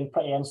it again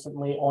pretty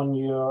instantly on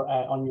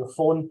your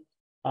phone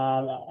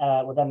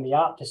within the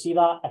app to see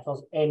that. If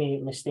there's any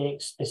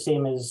mistakes, the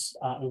same as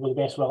with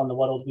the best will in the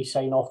world, we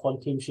sign off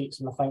on team sheets,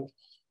 and I think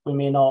we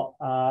may not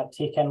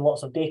take in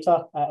lots of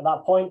data at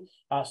that point.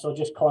 So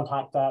just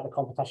contact the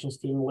competitions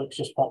team. Luke's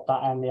just popped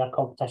that in there,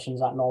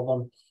 competitions at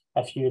Northern.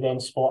 If you then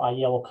spot a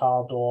yellow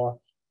card or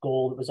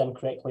goal that was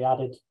incorrectly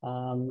added,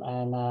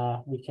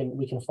 and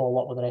we can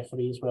follow up with the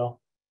referee as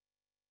well.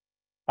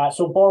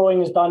 So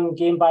borrowing is done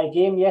game by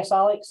game, yes,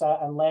 Alex,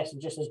 unless,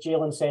 just as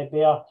Jalen said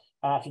there,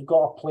 if you've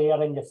got a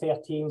player in your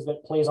 13s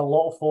that plays a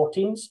lot of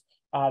 14s,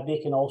 they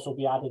can also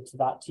be added to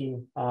that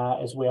team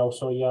as well.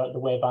 So the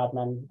web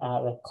admin,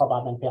 the club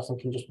admin person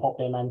can just pop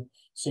them in,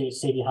 so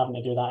save you having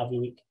to do that every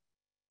week.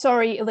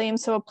 Sorry, Liam,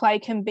 so a player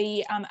can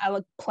be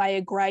a player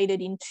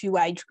graded in 2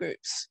 age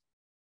groups?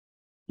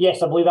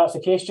 Yes, I believe that's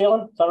the case,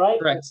 Jalen. Is that right?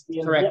 Correct.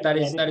 Yep.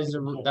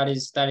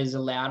 That is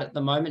allowed at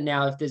the moment.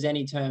 Now, if there's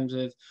any terms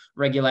of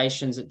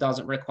regulations that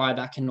doesn't require,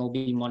 that can all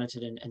be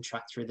monitored and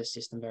tracked through the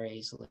system very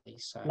easily.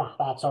 So nah,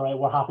 that's all right.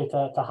 We're happy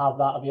to have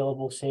that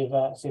available. Save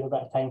a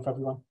bit of time for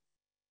everyone.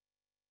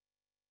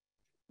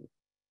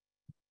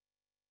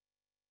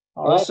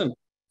 Awesome.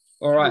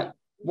 All right.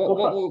 What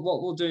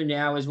we'll do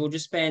now is we'll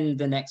just spend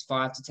the next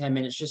 5 to 10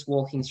 minutes just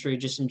walking through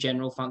just some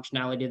general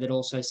functionality that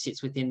also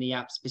sits within the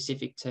app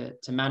specific to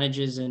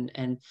managers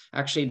and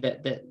actually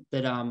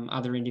that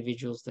other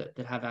individuals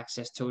that have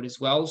access to it as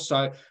well.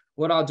 So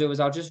what I'll do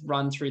is I'll just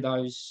run through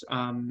those,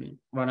 run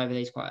over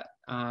these quite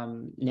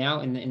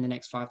now in the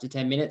next 5 to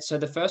 10 minutes. So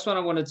the first one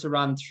I wanted to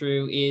run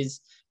through is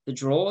the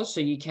draws.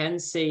 So you can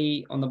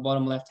see on the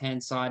bottom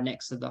left-hand side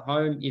next to the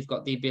home, you've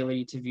got the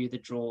ability to view the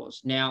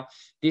draws. Now,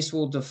 this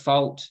will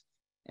default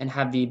and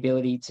have the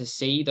ability to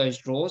see those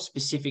draws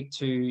specific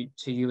to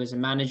you as a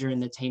manager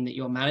and the team that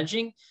you're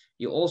managing.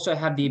 You also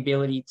have the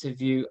ability to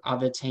view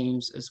other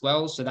teams as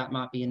well. So that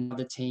might be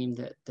another team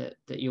that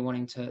you're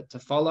wanting to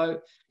follow.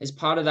 As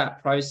part of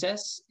that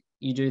process,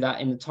 you do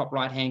that in the top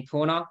right-hand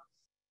corner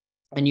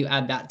and you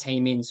add that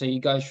team in. So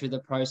you go through the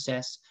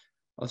process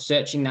of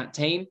searching that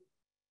team.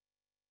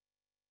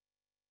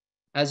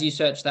 As you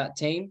search that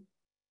team,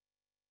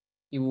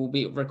 you will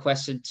be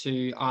requested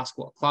to ask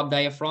what club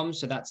they are from.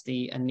 So that's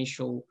the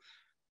initial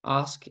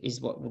ask,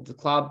 is what with the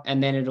club,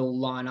 and then it'll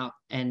line up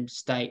and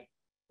state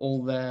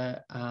all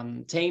the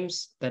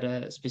teams that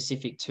are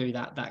specific to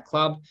that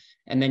club,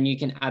 and then you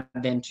can add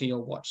them to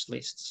your watch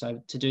list. So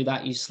to do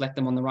that, you select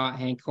them on the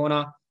right-hand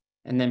corner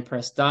and then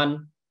press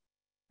done.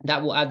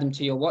 That will add them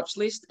to your watch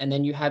list, and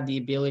then you have the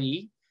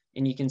ability,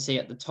 and you can see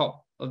at the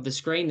top of the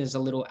screen, there's a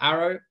little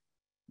arrow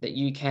that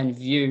you can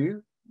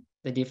view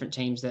the different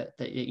teams that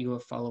you are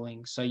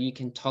following. So you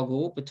can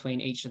toggle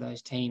between each of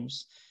those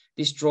teams.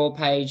 This draw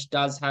page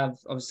does have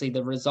obviously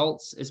the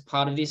results as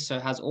part of this. So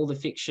it has all the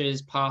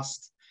fixtures,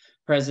 past,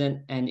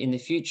 present, and in the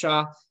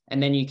future.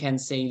 And then you can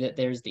see that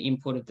there is the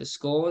input of the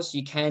scores.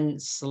 You can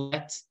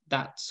select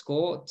that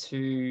score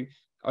to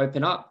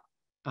open up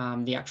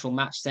the actual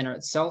match center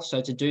itself. So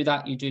to do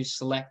that, you do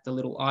select the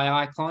little eye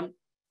icon.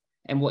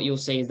 And what you'll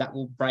see is that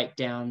will break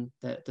down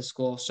the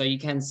score. So you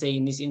can see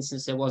in this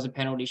instance, there was a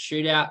penalty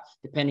shootout.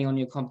 Depending on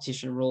your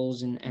competition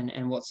rules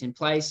and what's in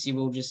place, you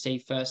will just see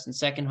first and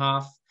second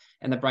half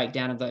and the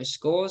breakdown of those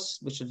scores,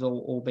 which have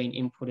all been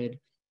inputted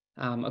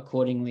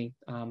accordingly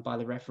by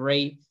the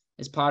referee.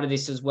 As part of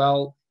this as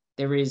well,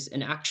 there is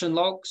an action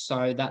log.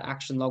 So that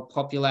action log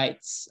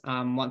populates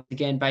once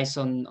again based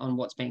on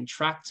what's being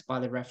tracked by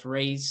the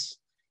referees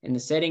in the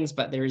settings,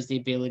 but there is the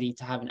ability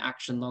to have an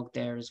action log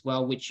there as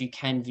well, which you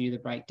can view the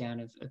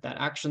breakdown of that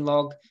action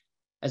log.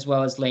 As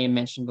well as Liam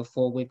mentioned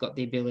before, we've got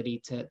the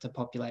ability to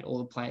populate all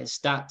the players'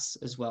 stats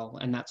as well,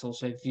 and that's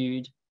also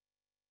viewed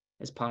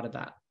as part of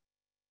that.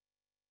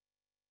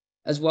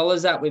 As well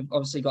as that, we've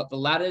obviously got the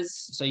ladders.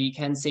 So you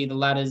can see the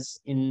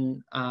ladders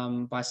in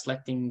by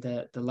selecting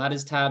the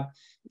ladders tab.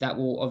 That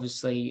will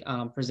obviously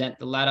present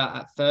the ladder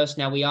at first.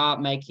 Now we are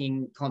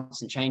making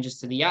constant changes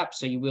to the app.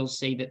 So you will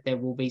see that there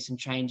will be some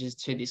changes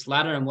to this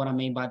ladder. And what I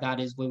mean by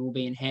that is we will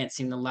be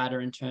enhancing the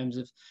ladder in terms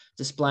of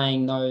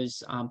displaying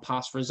those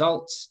past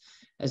results,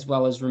 as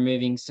well as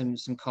removing some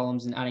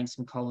columns and adding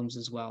some columns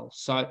as well.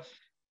 So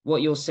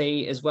what you'll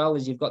see as well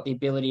is you've got the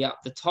ability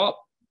up the top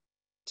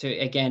to,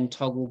 again,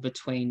 toggle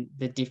between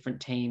the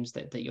different teams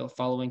that you're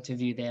following to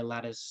view their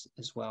ladders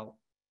as well.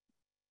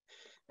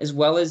 As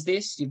well as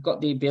this, you've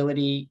got the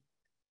ability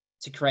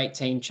to create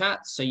team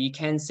chats. So you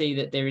can see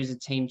that there is a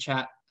team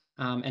chat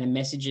and a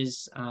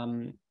messages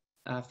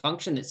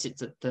function that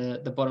sits at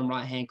the bottom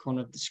right-hand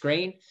corner of the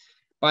screen.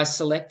 By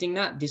selecting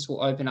that, this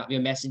will open up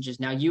your messages.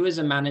 Now, you as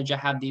a manager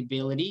have the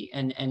ability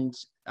and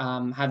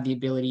have the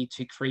ability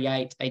to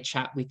create a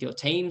chat with your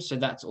team. So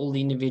that's all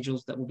the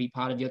individuals that will be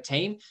part of your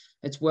team.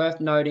 It's worth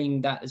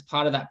noting that as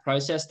part of that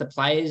process, the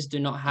players do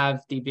not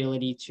have the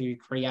ability to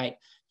create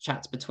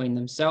chats between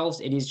themselves.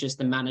 It is just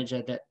the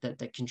manager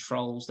that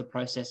controls the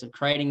process of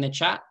creating the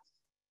chat.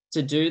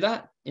 To do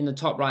that, in the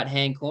top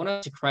right-hand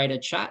corner, to create a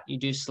chat, you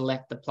do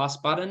select the plus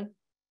button,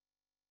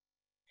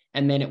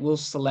 and then it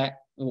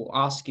will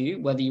ask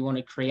you whether you want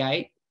to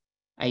create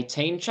a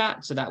team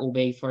chat. So that will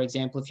be, for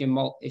example,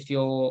 if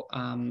you're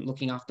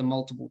looking after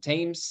multiple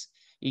teams,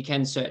 you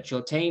can search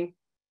your team,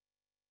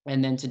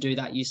 and then to do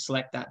that, you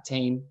select that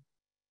team,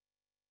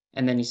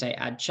 and then you say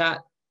add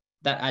chat.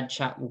 that add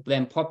chat will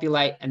then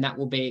populate, and that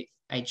will be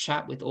a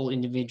chat with all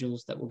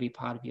individuals that will be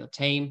part of your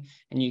team,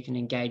 and you can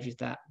engage with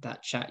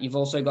that chat. You've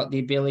also got the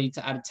ability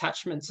to add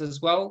attachments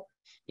as well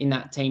in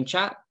that team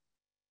chat.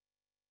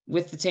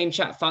 With the team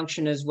chat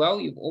function as well,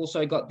 you've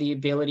also got the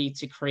ability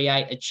to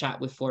create a chat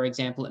with, for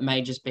example, it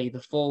may just be the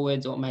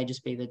forwards, or it may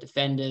just be the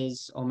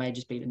defenders, or it may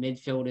just be the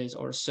midfielders,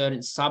 or a certain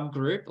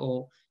subgroup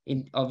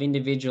of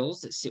individuals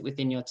that sit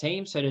within your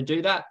team. So to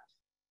do that,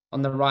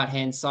 on the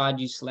right-hand side,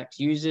 you select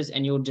users,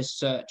 and you'll just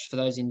search for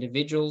those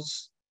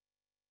individuals,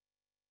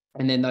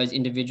 and then those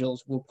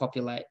individuals will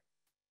populate.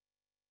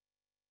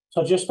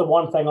 So just the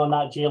one thing on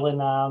that,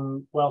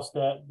 Jalen, whilst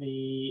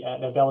the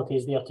ability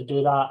is there to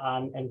do that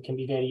and can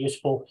be very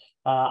useful,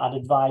 I'd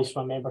advise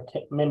from a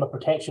member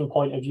protection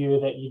point of view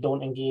that you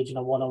don't engage in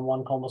a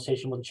one-on-one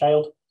conversation with a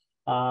child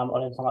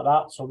or anything like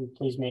that. So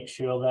please make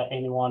sure that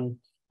anyone,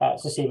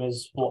 it's the same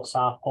as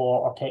WhatsApp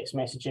or text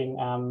messaging,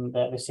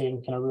 the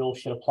same kind of rules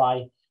should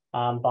apply.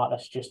 But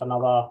that's just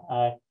another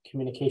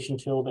communication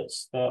tool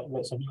that's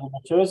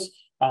available to us.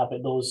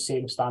 But those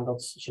same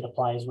standards should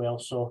apply as well.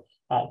 So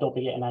don't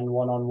be getting in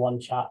one-on-one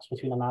chats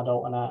between an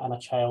adult and a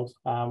child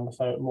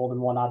without more than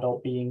one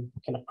adult being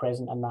kind of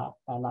present in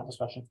that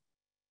discussion.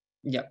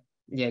 Yep.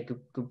 Yeah,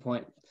 good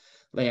point,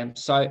 Liam.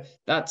 So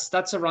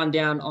that's a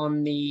rundown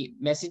on the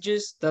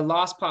messages. The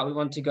last part we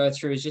want to go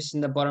through is just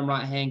in the bottom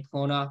right-hand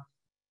corner,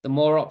 the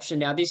more option.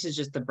 Now, this is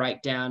just the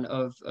breakdown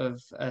of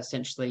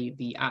essentially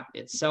the app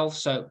itself.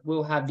 So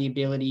we'll have the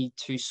ability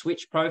to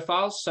switch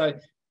profiles. So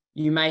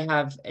you may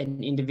have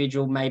an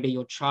individual, maybe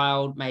your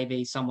child,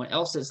 maybe someone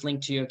else that's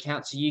linked to your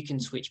account, so you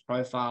can switch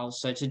profiles.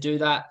 So to do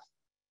that,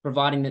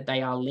 providing that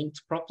they are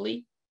linked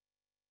properly,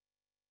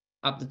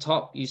 up the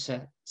top, you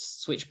set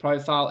switch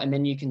profile, and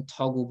then you can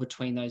toggle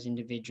between those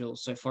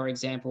individuals. So for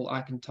example, I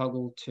can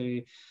toggle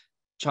to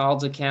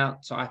child's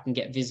account, so I can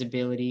get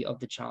visibility of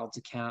the child's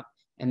account,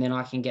 and then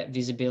I can get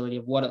visibility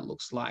of what it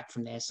looks like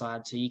from their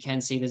side. So you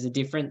can see there's a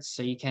difference.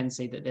 So you can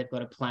see that they've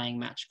got a playing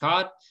match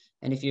card.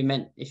 And if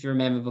you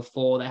remember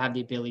before, they have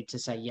the ability to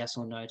say yes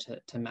or no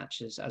to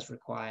matches as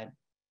required.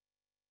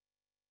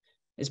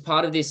 As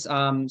part of this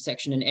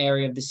section and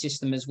area of the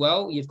system as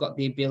well, you've got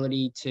the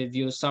ability to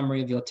view a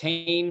summary of your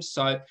teams.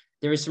 So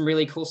there is some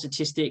really cool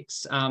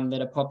statistics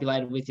that are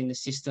populated within the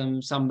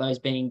system, some of those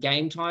being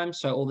game time.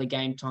 So all the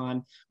game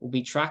time will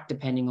be tracked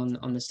depending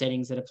on the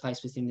settings that are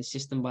placed within the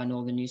system by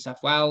Northern New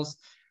South Wales.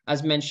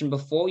 As mentioned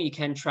before, you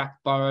can track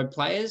borrowed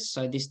players.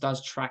 So this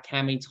does track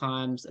how many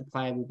times a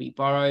player will be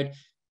borrowed.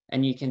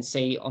 And you can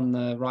see on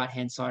the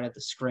right-hand side of the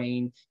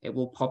screen, it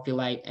will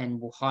populate and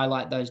will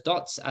highlight those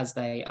dots as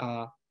they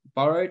are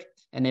borrowed.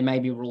 And there may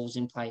be rules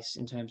in place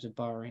in terms of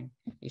borrowing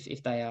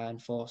if they are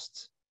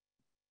enforced.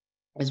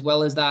 As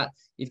well as that,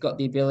 you've got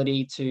the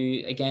ability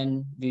to,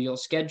 again, view your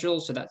schedule.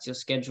 So that's your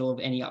schedule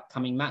of any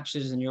upcoming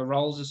matches and your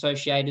roles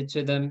associated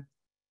to them.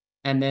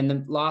 And then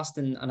the last,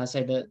 and I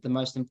say the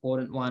most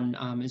important one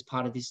as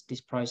part of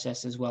this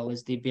process as well,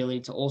 is the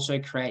ability to also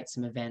create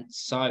some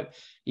events. So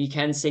you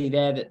can see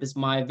there that there's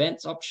my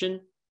events option,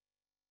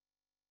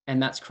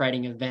 and that's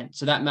creating an event.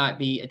 So that might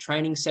be a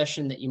training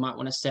session that you might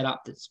want to set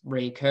up that's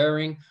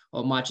reoccurring,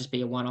 or it might just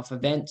be a one-off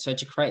event. So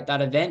to create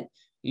that event,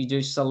 you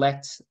do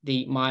select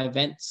the My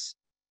Events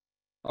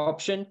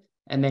option,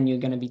 and then you're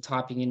going to be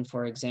typing in,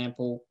 for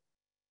example,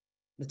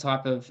 the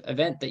type of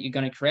event that you're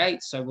going to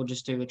create. So we'll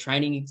just do a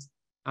training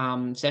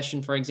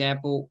session, for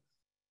example.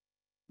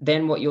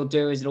 Then what you'll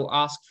do is it'll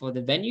ask for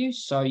the venue.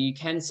 So you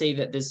can see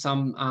that there's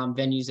some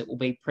venues that will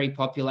be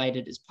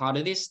pre-populated as part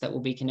of this that will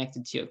be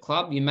connected to your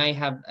club. You may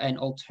have an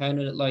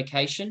alternate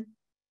location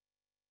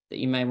that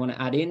you may want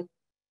to add in.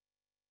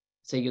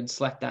 So you'd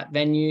select that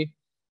venue.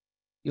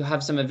 You'll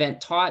have some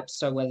event types.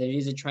 So whether it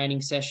is a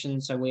training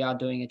session, so we are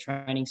doing a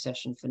training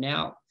session for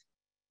now.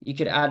 You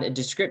could add a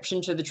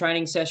description to the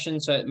training session.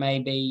 So it may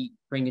be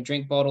bring your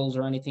drink bottles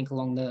or anything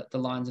along the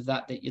lines of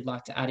that you'd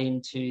like to add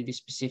into this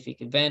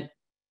specific event.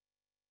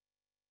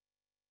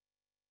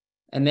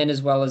 And then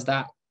as well as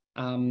that,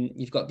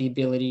 you've got the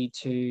ability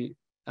to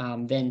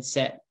then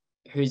set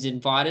who's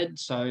invited.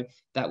 So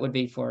that would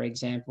be, for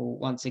example,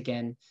 once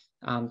again,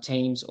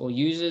 teams or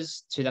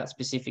users to that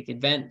specific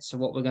event. So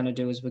what we're going to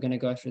do is we're going to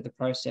go through the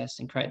process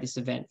and create this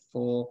event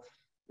for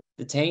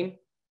the team.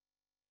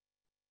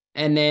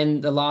 And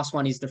then the last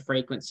one is the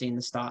frequency and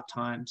the start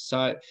time.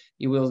 So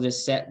you will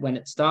just set when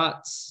it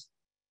starts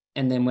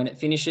and then when it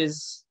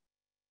finishes,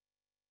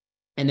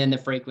 and then the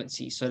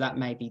frequency. So that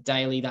may be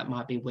daily, that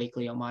might be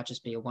weekly, or might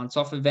just be a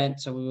once-off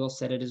event. So we will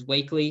set it as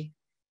weekly.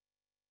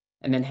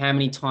 And then how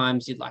many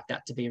times you'd like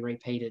that to be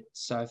repeated.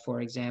 So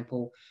for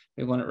example,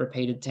 we want it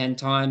repeated 10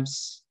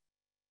 times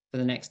for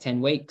the next 10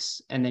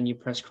 weeks, and then you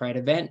press create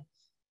event.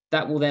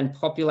 That will then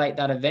populate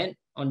that event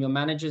on your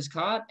manager's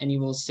card, and you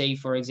will see,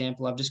 for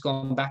example, I've just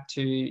gone back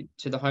to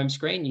the home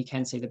screen. You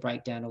can see the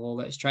breakdown of all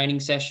those training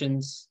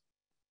sessions.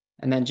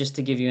 And then just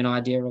to give you an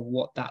idea of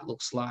what that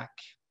looks like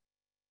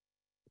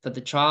for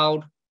the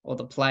child or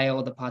the player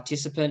or the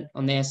participant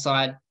on their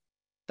side,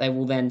 they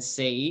will then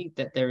see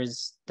that there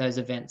is those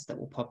events that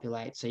will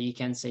populate. So you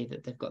can see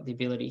that they've got the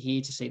ability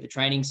here to see the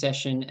training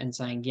session and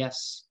saying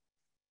yes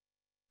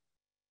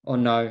or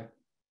no,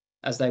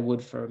 as they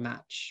would for a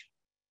match.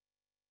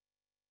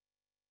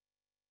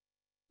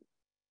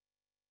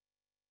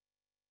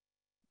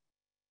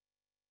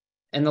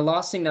 And the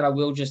last thing that I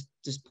will just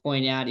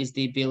point out is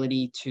the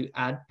ability to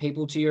add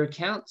people to your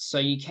account. So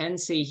you can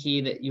see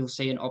here that you'll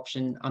see an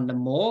option under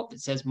more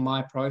that says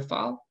My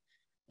Profile.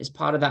 As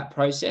part of that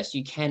process,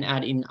 you can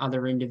add in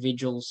other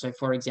individuals. So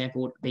for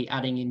example, it would be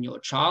adding in your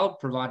child,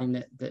 providing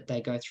that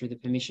they go through the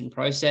permission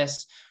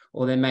process,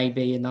 or there may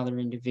be another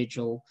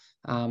individual,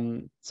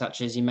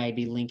 such as you may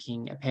be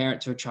linking a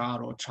parent to a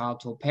child or a child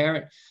to a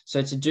parent.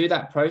 So to do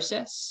that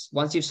process,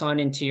 once you've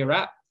signed into your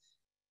app,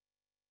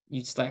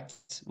 you select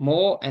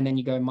more, and then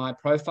you go My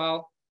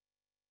Profile.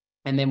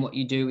 And then what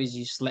you do is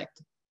you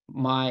select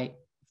My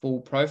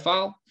Full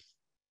Profile.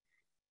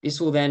 This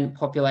will then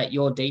populate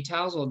your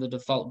details or the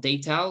default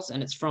details.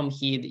 And it's from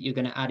here that you're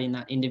going to add in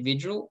that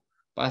individual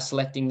by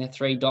selecting the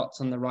 3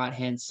 dots on the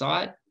right-hand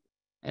side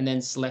and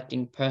then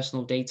selecting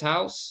Personal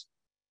Details.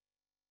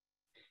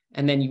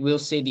 And then you will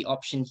see the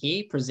option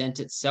here,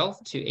 Present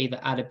Itself, to either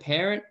add a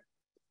parent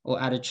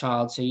or add a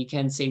child. So you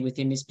can see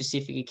within this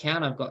specific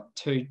account, I've got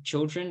 2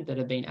 children that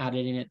have been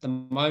added in at the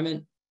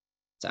moment.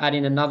 To add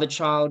in another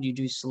child, you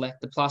do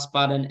select the plus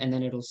button, and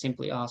then it'll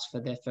simply ask for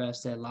their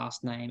first, their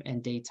last name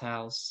and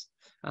details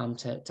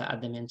to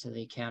add them into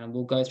the account. And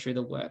we'll go through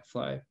the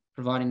workflow,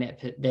 providing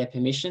their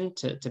permission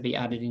to be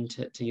added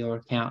into your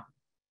account.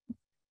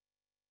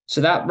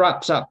 So that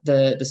wraps up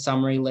the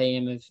summary,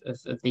 Liam,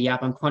 of the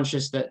app. I'm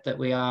conscious that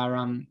we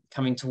are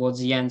coming towards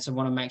the end, so I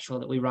want to make sure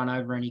that we run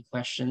over any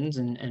questions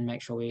and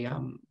make sure we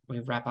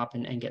wrap up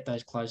and get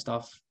those closed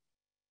off.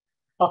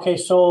 Okay,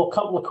 so a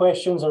couple of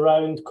questions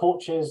around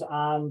coaches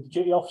and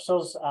duty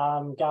officers.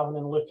 Gavin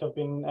and Luke have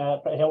been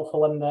pretty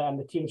helpful in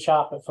the team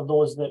chat, but for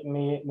those that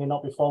may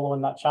not be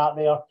following that chat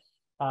there,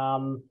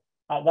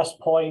 at this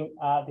point,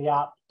 the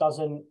app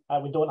doesn't,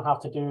 we don't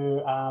have to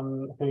do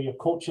who your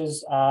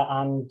coaches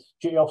and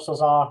duty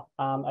officers are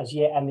as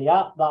yet in the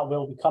app. That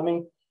will be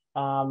coming.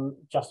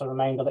 Just a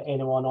reminder that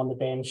anyone on the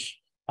bench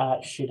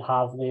should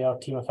have their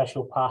team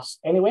official pass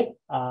anyway,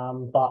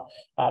 but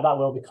that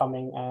will be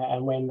coming,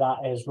 and when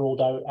that is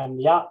rolled out in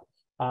the app,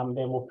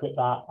 then we'll put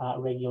that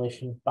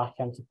regulation back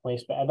into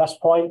place. But at this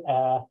point,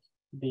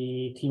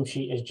 the team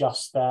sheet is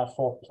just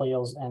for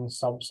players and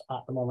subs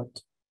at the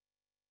moment.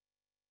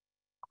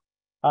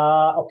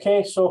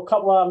 Okay, so a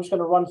couple I'm just going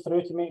to run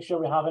through to make sure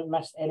we haven't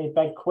missed any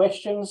big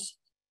questions.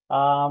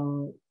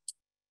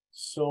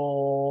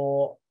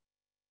 So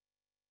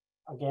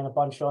again, a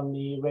bunch on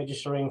the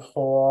registering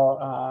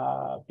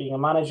for being a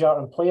manager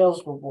and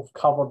players. We've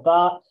covered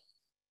that.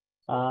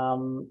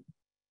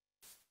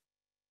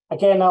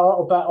 Again, a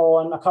little bit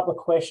on a couple of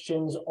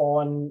questions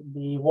on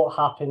the what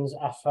happens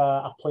if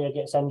a player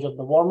gets injured in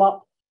the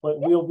warm-up. But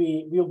we'll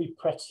be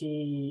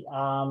pretty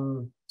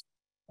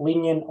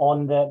lenient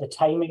on the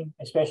timing,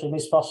 especially in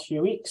these first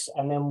few weeks,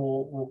 and then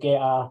we'll get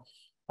a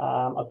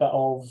bit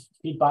of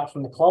feedback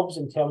from the clubs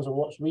in terms of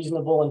what's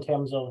reasonable in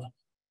terms of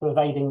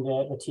providing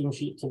the team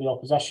sheet to the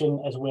opposition,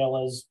 as well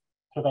as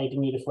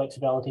providing you the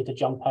flexibility to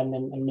jump in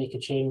and make a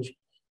change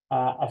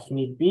if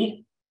need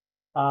be.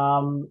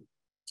 Again,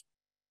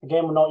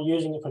 we're not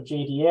using it for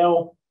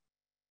JDL.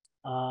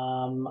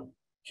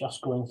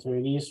 Just going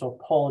through these, so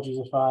apologies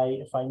if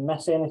I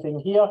miss anything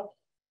here.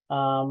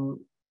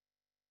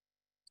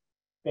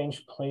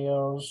 Bench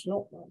players,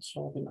 no, that's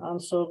all been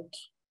answered.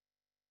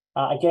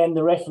 Again,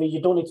 the referee,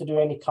 you don't need to do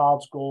any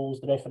cards,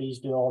 goals. The referees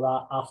do all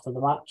that after the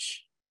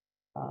match.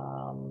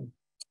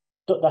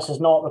 This is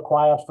not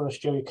required for a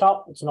Stewie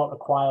Cup. It's not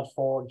required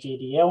for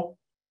JDL.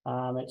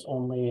 It's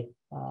only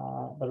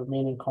the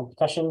remaining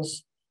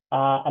competitions.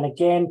 And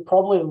again,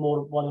 probably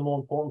one of the more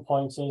important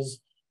points is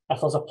if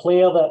there's a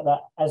player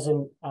that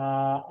isn't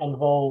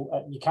involved,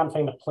 you can't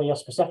find a player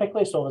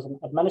specifically. So as an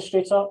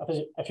administrator,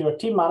 if you're a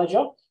team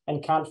manager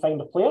and can't find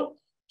a player,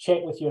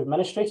 check with your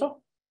administrator.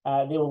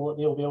 They'll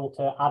be able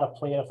to add a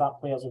player if that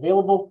player is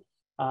available.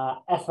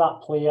 If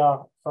that player,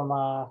 from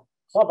a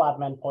club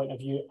admin point of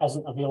view,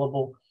 isn't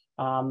available,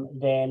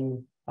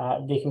 then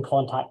they can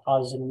contact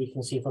us and we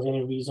can see if there's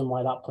any reason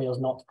why that player is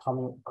not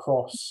coming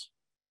across.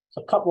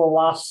 So a couple of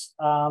last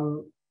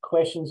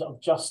questions that have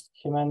just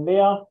come in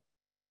there.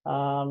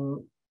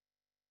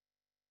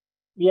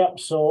 Yep,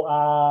 so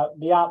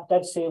the app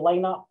did say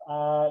lineup,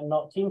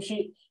 not team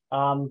sheet,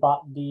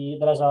 but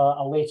there is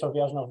a later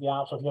version of the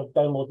app. So if you've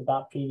downloaded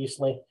that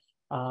previously,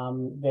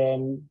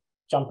 then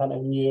jump into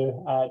the new,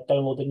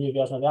 download the new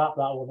version of the app.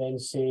 That will then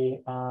say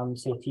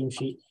team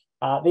sheet.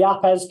 The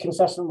app is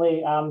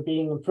consistently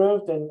being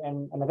improved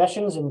in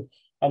additions, and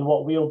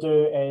what we'll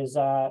do is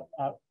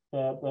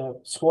the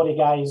Squadi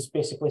guys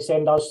basically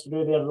send us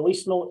through their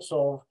release notes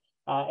of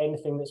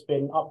anything that's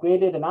been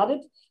upgraded and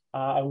added,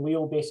 and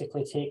we'll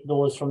basically take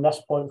those from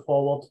this point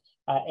forward.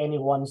 Any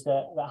ones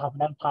that have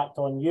an impact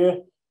on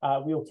you,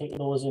 we'll take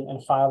those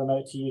and file them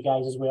out to you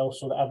guys as well,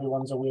 so that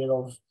everyone's aware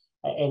of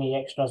any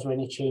extras or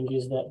any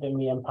changes that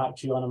may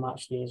impact you on a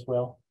match day as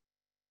well.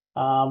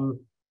 All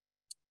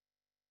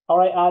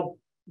right,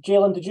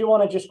 Jalen, did you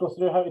want to just go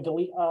through how to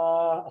delete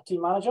a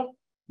team manager?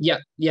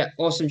 Yeah,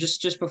 awesome.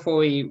 Just before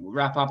we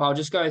wrap up, I'll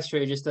just go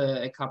through just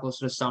a couple of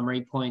sort of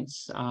summary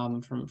points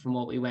from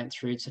what we went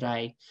through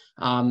today,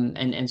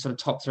 and sort of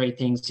top 3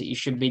 things that you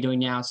should be doing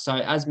now. So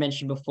as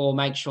mentioned before,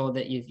 make sure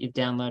that you've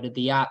downloaded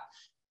the app.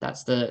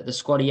 That's the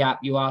Squadi app.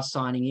 You are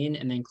signing in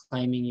and then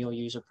claiming your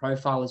user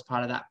profile as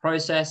part of that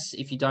process.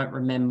 If you don't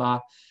remember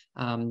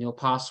your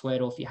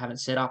password, or if you haven't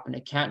set up an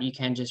account, you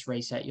can just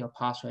reset your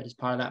password as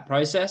part of that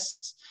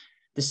process.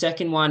 The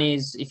second one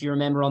is, if you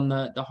remember, on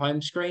the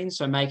home screen,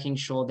 so making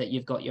sure that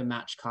you've got your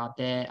match card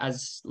there.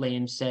 As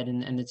Liam said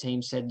and the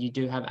team said, you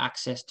do have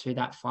access to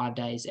that 5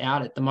 days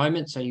out at the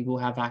moment, so you will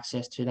have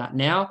access to that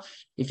now.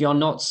 If you're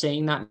not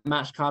seeing that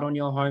match card on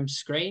your home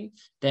screen,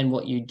 then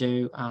what you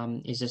do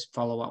is just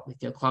follow up with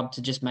your club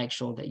to just make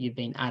sure that you've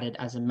been added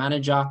as a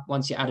manager.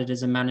 Once you're added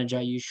as a manager,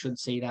 you should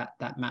see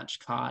that match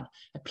card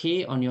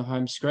appear on your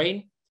home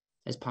screen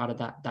as part of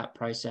that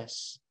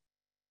process.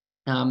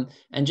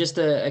 And just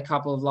a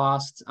couple of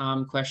last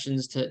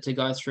questions to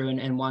go through,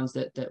 and ones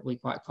that we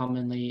quite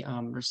commonly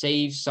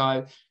receive.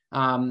 So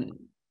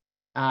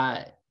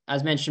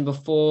as mentioned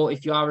before,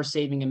 if you are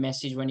receiving a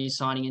message when you're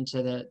signing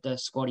into the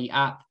Squadi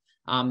app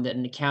that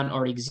an account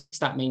already exists,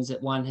 that means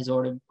that one has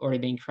already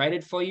been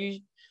created for you.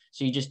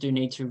 So you just do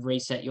need to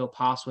reset your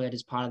password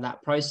as part of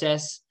that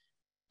process.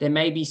 There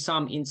may be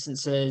some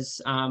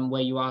instances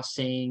where you are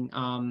seeing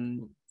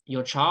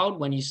your child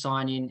when you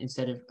sign in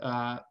instead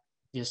of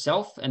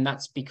yourself, and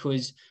that's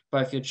because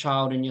both your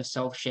child and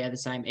yourself share the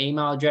same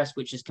email address,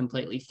 which is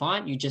completely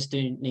fine. You just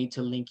do need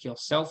to link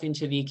yourself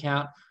into the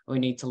account, or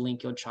you need to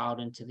link your child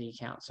into the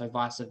account, so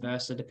vice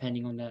versa,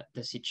 depending on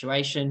the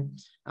situation.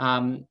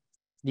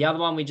 The other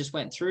one we just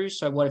went through,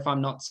 so what if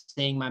I'm not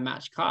seeing my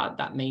match card?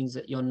 That means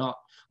that you're not,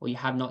 or you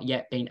have not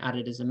yet been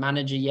added as a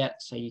manager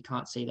yet, so you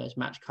can't see those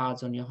match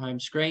cards on your home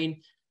screen.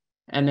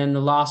 And then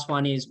the last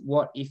one is,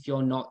 what if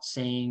you're not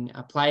seeing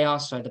a player?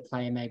 So the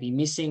player may be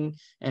missing,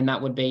 and that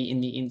would be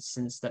in the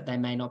instance that they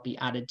may not be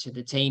added to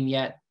the team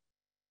yet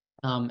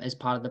as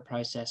part of the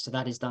process. So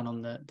that is done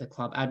on the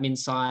club admin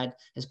side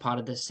as part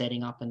of the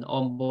setting up and the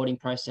onboarding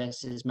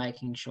process, is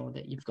making sure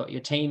that you've got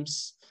your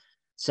teams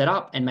set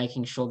up and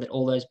making sure that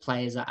all those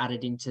players are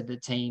added into the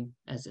team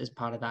as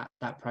part of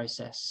that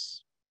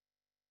process.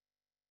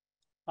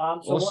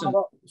 Awesome.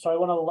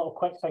 One of the little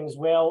quick things as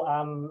well.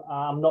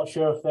 I'm not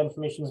sure if the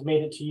information's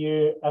made it to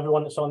you,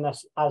 everyone that's on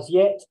this as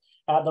yet.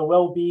 There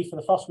will be, for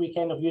the first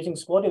weekend of using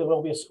Squadi, there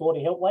will be a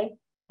Squadi helpline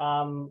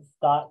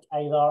that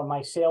either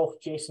myself,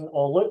 Jason,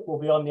 or Luke will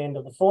be on the end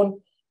of the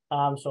phone.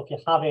 So if you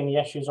have any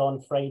issues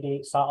on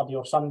Friday, Saturday,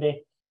 or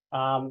Sunday,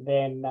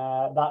 then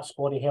that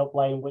Squadi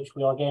helpline, which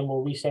we again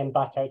will resend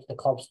back out to the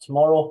clubs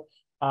tomorrow.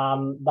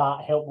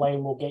 That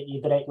helpline will get you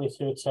directly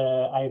through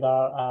to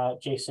either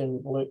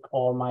Jason, Luke,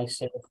 or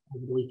myself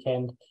over the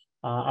weekend.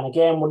 And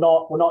again, we're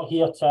not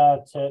here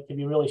to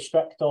be really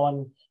strict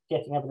on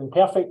getting everything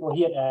perfect. We're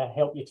here to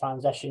help you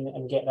transition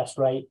and get this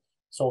right.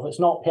 So if it's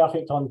not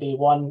perfect on day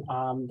one,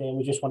 then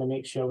we just want to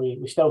make sure we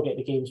still get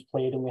the games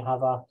played and we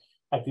have a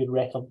good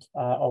record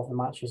of the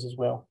matches as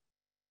well.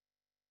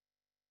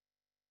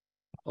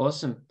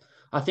 Awesome.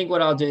 I think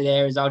what I'll do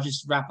there is I'll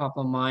just wrap up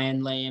on my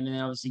end, Liam, and then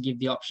obviously give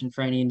the option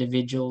for any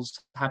individuals.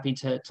 Happy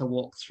to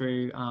walk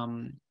through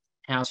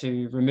how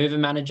to remove a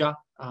manager.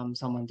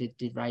 Someone did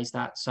raise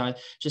that. So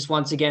just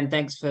once again,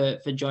 thanks for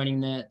joining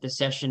the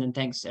session, and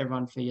thanks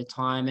everyone for your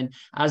time. And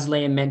as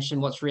Liam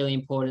mentioned, what's really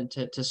important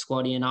to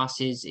Squadi and us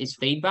is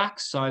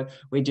feedback. So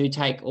we do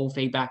take all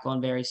feedback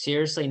on very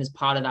seriously, and as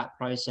part of that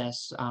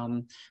process,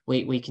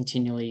 we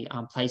continually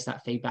place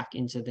that feedback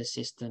into the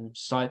system.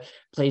 So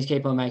please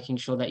keep on making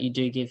sure that you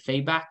do give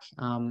feedback.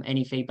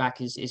 Any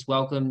feedback is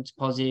welcomed,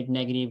 positive,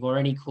 negative, or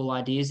any cool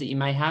ideas that you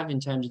may have in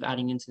terms of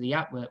adding into the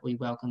app. We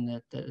welcome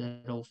the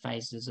all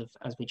phases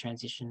as we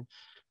transition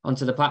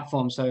onto the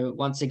platform. So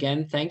once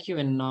again, thank you,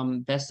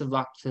 and best of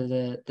luck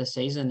to the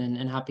season,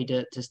 and happy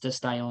to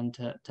stay on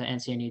to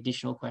answer any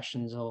additional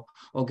questions or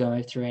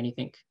go through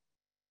anything.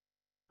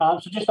 So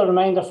just a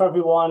reminder for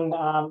everyone,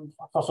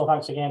 first of all,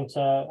 thanks again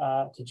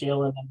to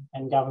Jalen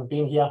and Gavin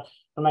being here.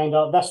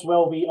 Reminder, this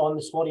will be on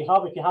the Squadi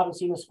Hub. If you haven't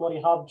seen the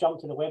Squadi Hub, jump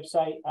to the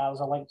website.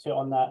 There's a link to it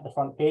on the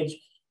front page.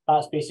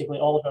 That's basically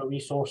all of our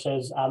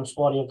resources.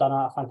 Squadi have done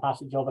a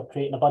fantastic job of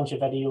creating a bunch of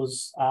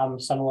videos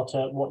similar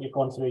to what you've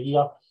gone through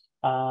here.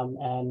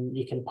 And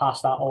you can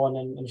pass that on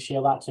and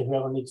share that to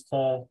whoever needs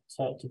to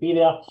be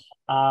there.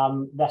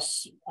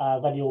 This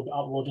video will be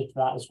uploaded to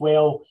that as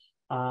well.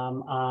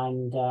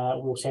 And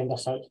we'll send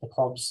this out to the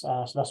clubs.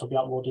 So this will be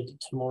uploaded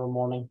tomorrow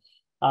morning.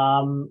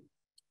 I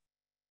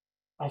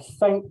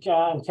think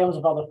in terms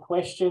of other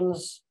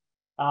questions,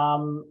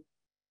 I'm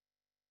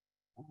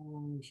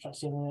just trying to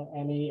see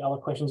any other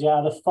questions.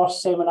 Yeah, the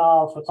first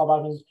seminar for club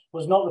admins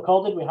was not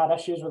recorded. We had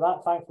issues with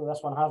that. Thankfully,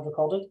 this one has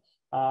recorded.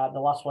 The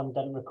last one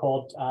didn't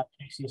record, so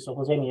if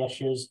there's any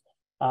issues,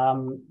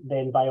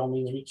 then by all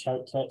means reach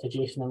out to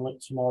Jason and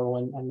Luke tomorrow,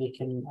 and they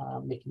can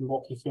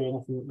walk you through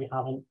anything that we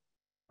haven't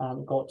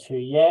got to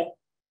yet.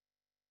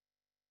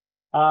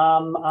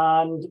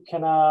 And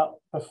kind of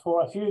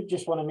before, if you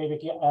just want to maybe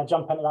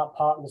jump into that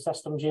part of the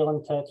system,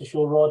 Jalen, to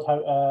show Rod how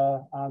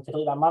to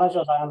delete that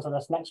manager as I answer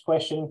this next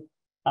question.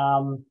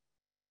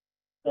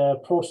 The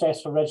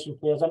process for registering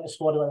players into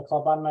Squadi with the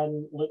club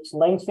admin looks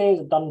lengthy.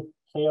 It's done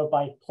player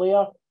by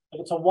player.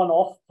 It's a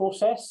one-off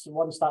process.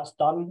 Once that's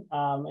done,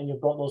 and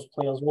you've got those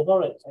players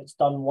over, it's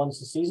done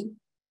once a season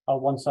or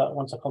once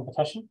a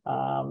competition.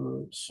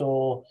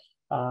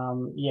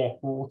 Yeah,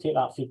 we'll take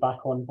that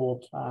feedback on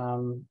board.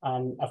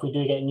 And if we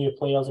do get new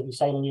players, if you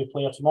sign a new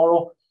player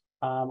tomorrow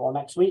or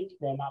next week,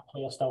 then that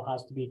player still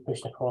has to be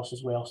pushed across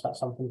as well. So that's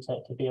something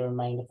to bear in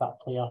mind if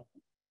that player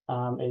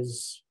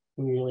is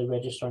newly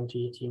registering to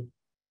your team.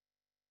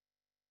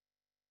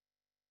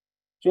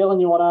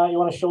 Jalen, you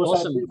wanna show us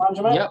awesome. how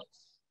to manage it?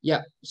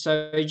 Yep.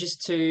 So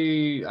just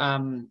to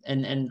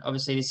and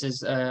obviously this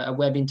is a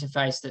web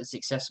interface that's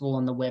accessible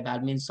on the web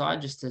admin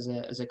side, just as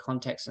a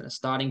context and a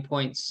starting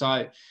point.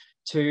 So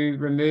to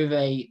remove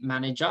a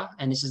manager,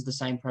 and this is the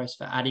same process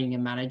for adding a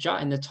manager,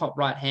 in the top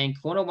right hand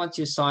corner, once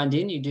you're signed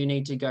in, you do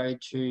need to go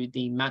to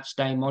the match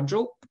day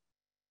module.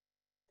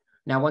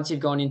 Now, once you've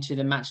gone into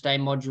the match day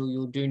module,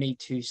 you'll do need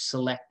to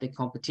select the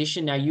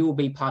competition. Now, you will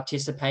be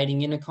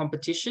participating in a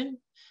competition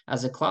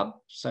as a club.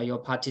 So you're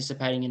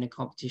participating in a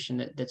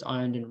competition that's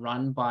owned and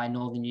run by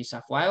Northern New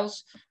South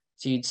Wales.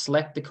 So you'd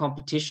select the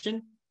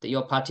competition that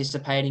you're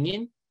participating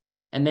in.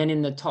 And then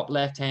in the top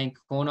left-hand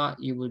corner,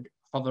 you would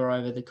hover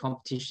over the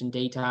competition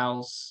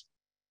details.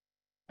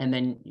 And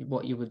then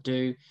what you would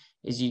do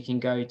is you can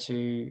go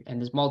to, and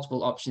there's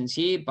multiple options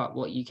here, but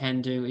what you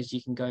can do is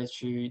you can go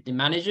to the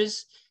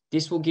managers.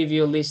 This will give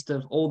you a list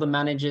of all the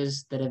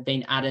managers that have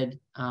been added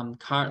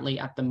currently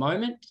at the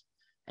moment.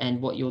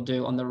 And what you'll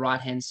do on the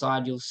right-hand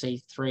side, you'll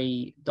see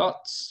 3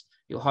 dots.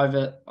 You'll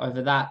hover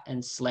over that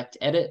and select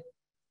edit.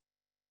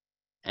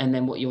 And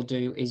then what you'll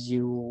do is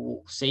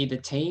you'll see the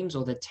teams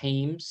or the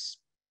teams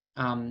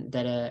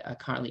that are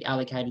currently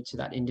allocated to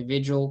that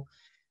individual.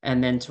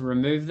 And then to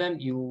remove them,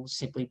 you'll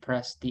simply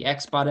press the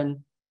X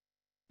button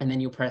and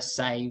then you'll press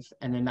save.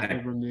 And then that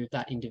will remove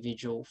that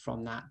individual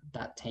from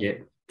that team. Yeah,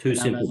 too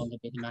simple. No longer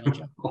be the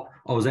manager.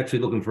 I was actually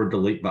looking for a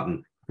delete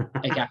button.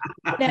 Okay.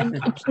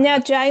 Now,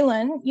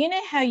 Jalen, you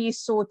know how you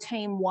saw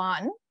team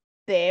 1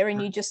 there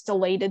and you just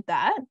deleted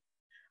that?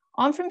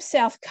 I'm from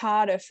South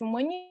Cardiff, and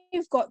when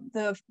you've got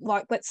the,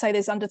 like, let's say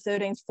there's under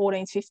 13s,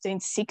 14s,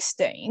 15s,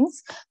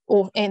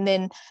 16s, and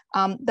then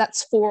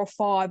that's 4 or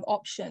 5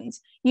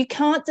 options. You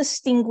can't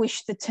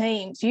distinguish the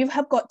teams. You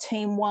have got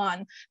team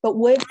 1, but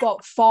we've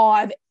got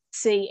 5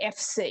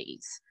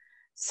 CFCs.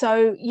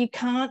 So you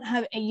can't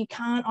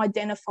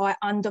identify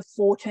under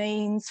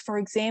 14s, for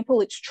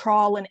example. It's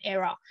trial and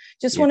error.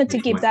 Just wanted to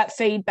give that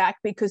feedback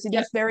because it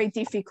is very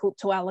difficult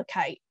to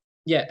allocate.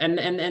 Yeah, and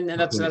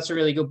that's a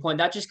really good point.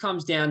 That just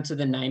comes down to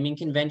the naming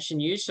convention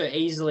used, so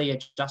easily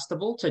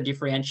adjustable to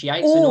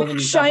differentiate. Oh,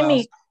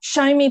 so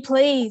show me,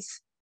 please.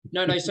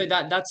 No. So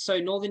that's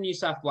Northern New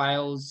South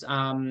Wales,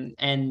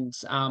 and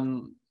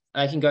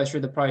they can go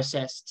through the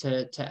process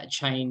to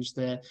change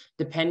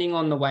depending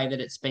on the way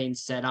that it's been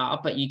set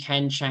up. But you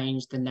can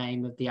change the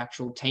name of the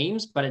actual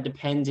teams, but it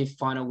depends if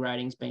final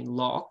grading's been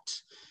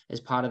locked as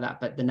part of that,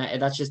 but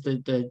that's just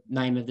the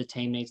name of the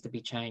team needs to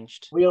be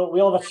changed.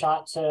 We'll have a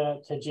chat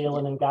to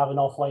Jalen and Gavin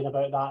offline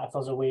about that if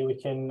there's a way we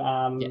can.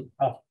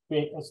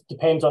 It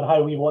depends on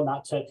how we want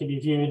that to be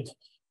viewed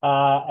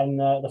in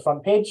the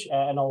front page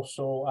and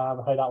also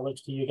how that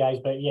looks to you guys.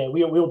 But yeah,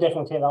 we'll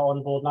definitely take that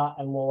on board, Nat,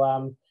 and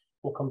we'll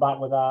come back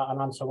with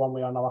an answer one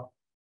way or another.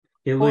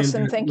 Yeah,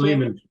 awesome, thank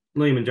you.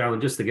 Liam and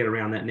Jalen, just to get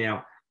around that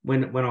now,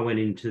 when I went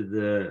into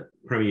the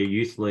Premier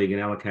Youth League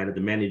and allocated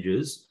the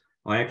managers,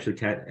 I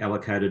actually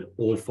allocated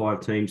all 5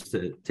 teams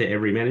to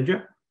every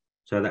manager.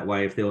 So that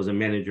way, if there was a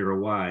manager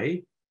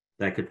away,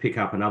 they could pick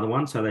up another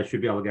one. So they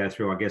should be able to go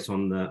through, I guess,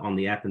 on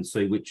the app and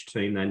see which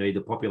team they need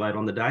to populate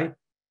on the day.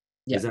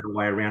 Yep. Is that a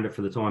way around it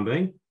for the time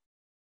being?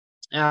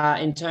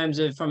 In terms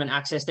of from an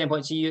access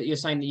standpoint, so you're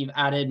saying that you've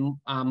added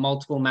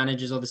multiple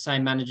managers or the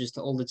same managers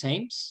to all the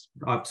teams?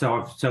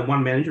 So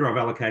one manager, I've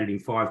allocated him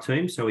 5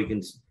 teams, so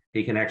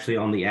he can actually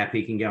on the app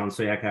he can go and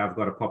see, okay, I've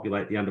got to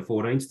populate the under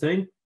 14s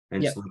team.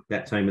 And select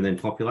that team and then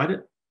populate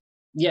it?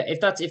 Yeah, if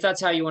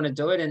that's how you want to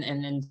do it,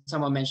 and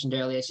someone mentioned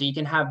earlier, so you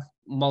can have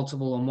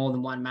multiple or more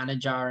than one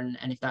manager, and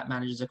if that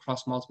manager's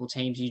across multiple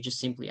teams, you just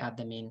simply add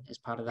them in as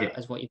part of that,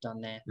 as what you've done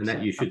there. And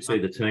that you should see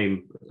the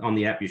team on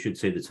the app. You should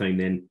see the team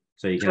then,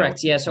 so you can.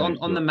 Correct. Yeah. So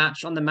on the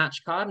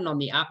match card and on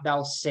the app,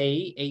 they'll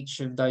see each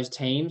of those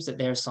teams that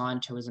they're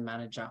assigned to as a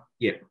manager.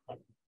 Yeah.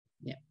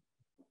 Yeah.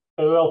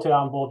 We will take that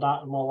on board,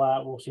 that, and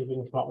we'll see if we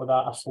can come up with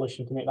a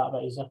solution to make that a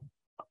bit easier.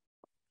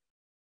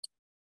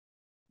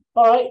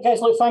 All right,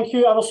 guys, look, thank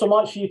you ever so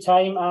much for your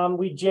time.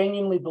 We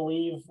genuinely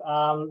believe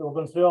we're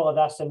going through all of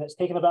this, and it's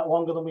taken a bit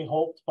longer than we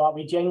hoped, but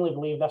we genuinely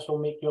believe this will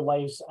make your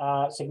lives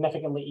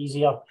significantly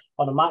easier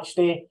on a match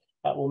day.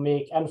 It will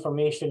make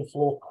information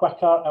flow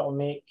quicker. It will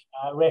make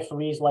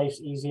referees'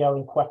 lives easier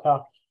and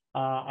quicker,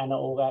 and it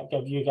will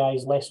give you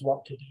guys less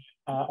work to do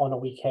on a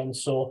weekend.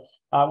 So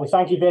we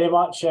thank you very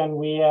much, and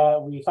we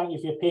thank you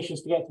for your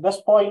patience to get to this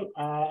point,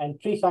 and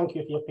thank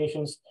you for your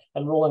patience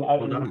in rolling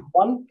out in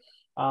one.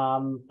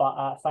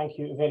 But thank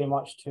you very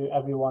much to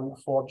everyone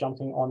for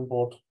jumping on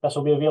board. This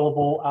will be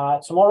available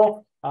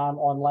tomorrow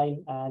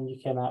online, and you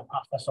can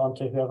pass this on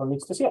to whoever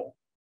needs to see it.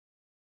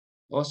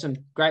 Awesome.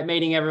 Great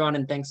meeting, everyone,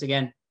 and thanks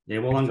again. Yeah,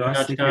 well done,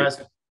 guys. Thanks,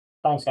 guys.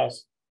 Thanks,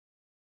 guys.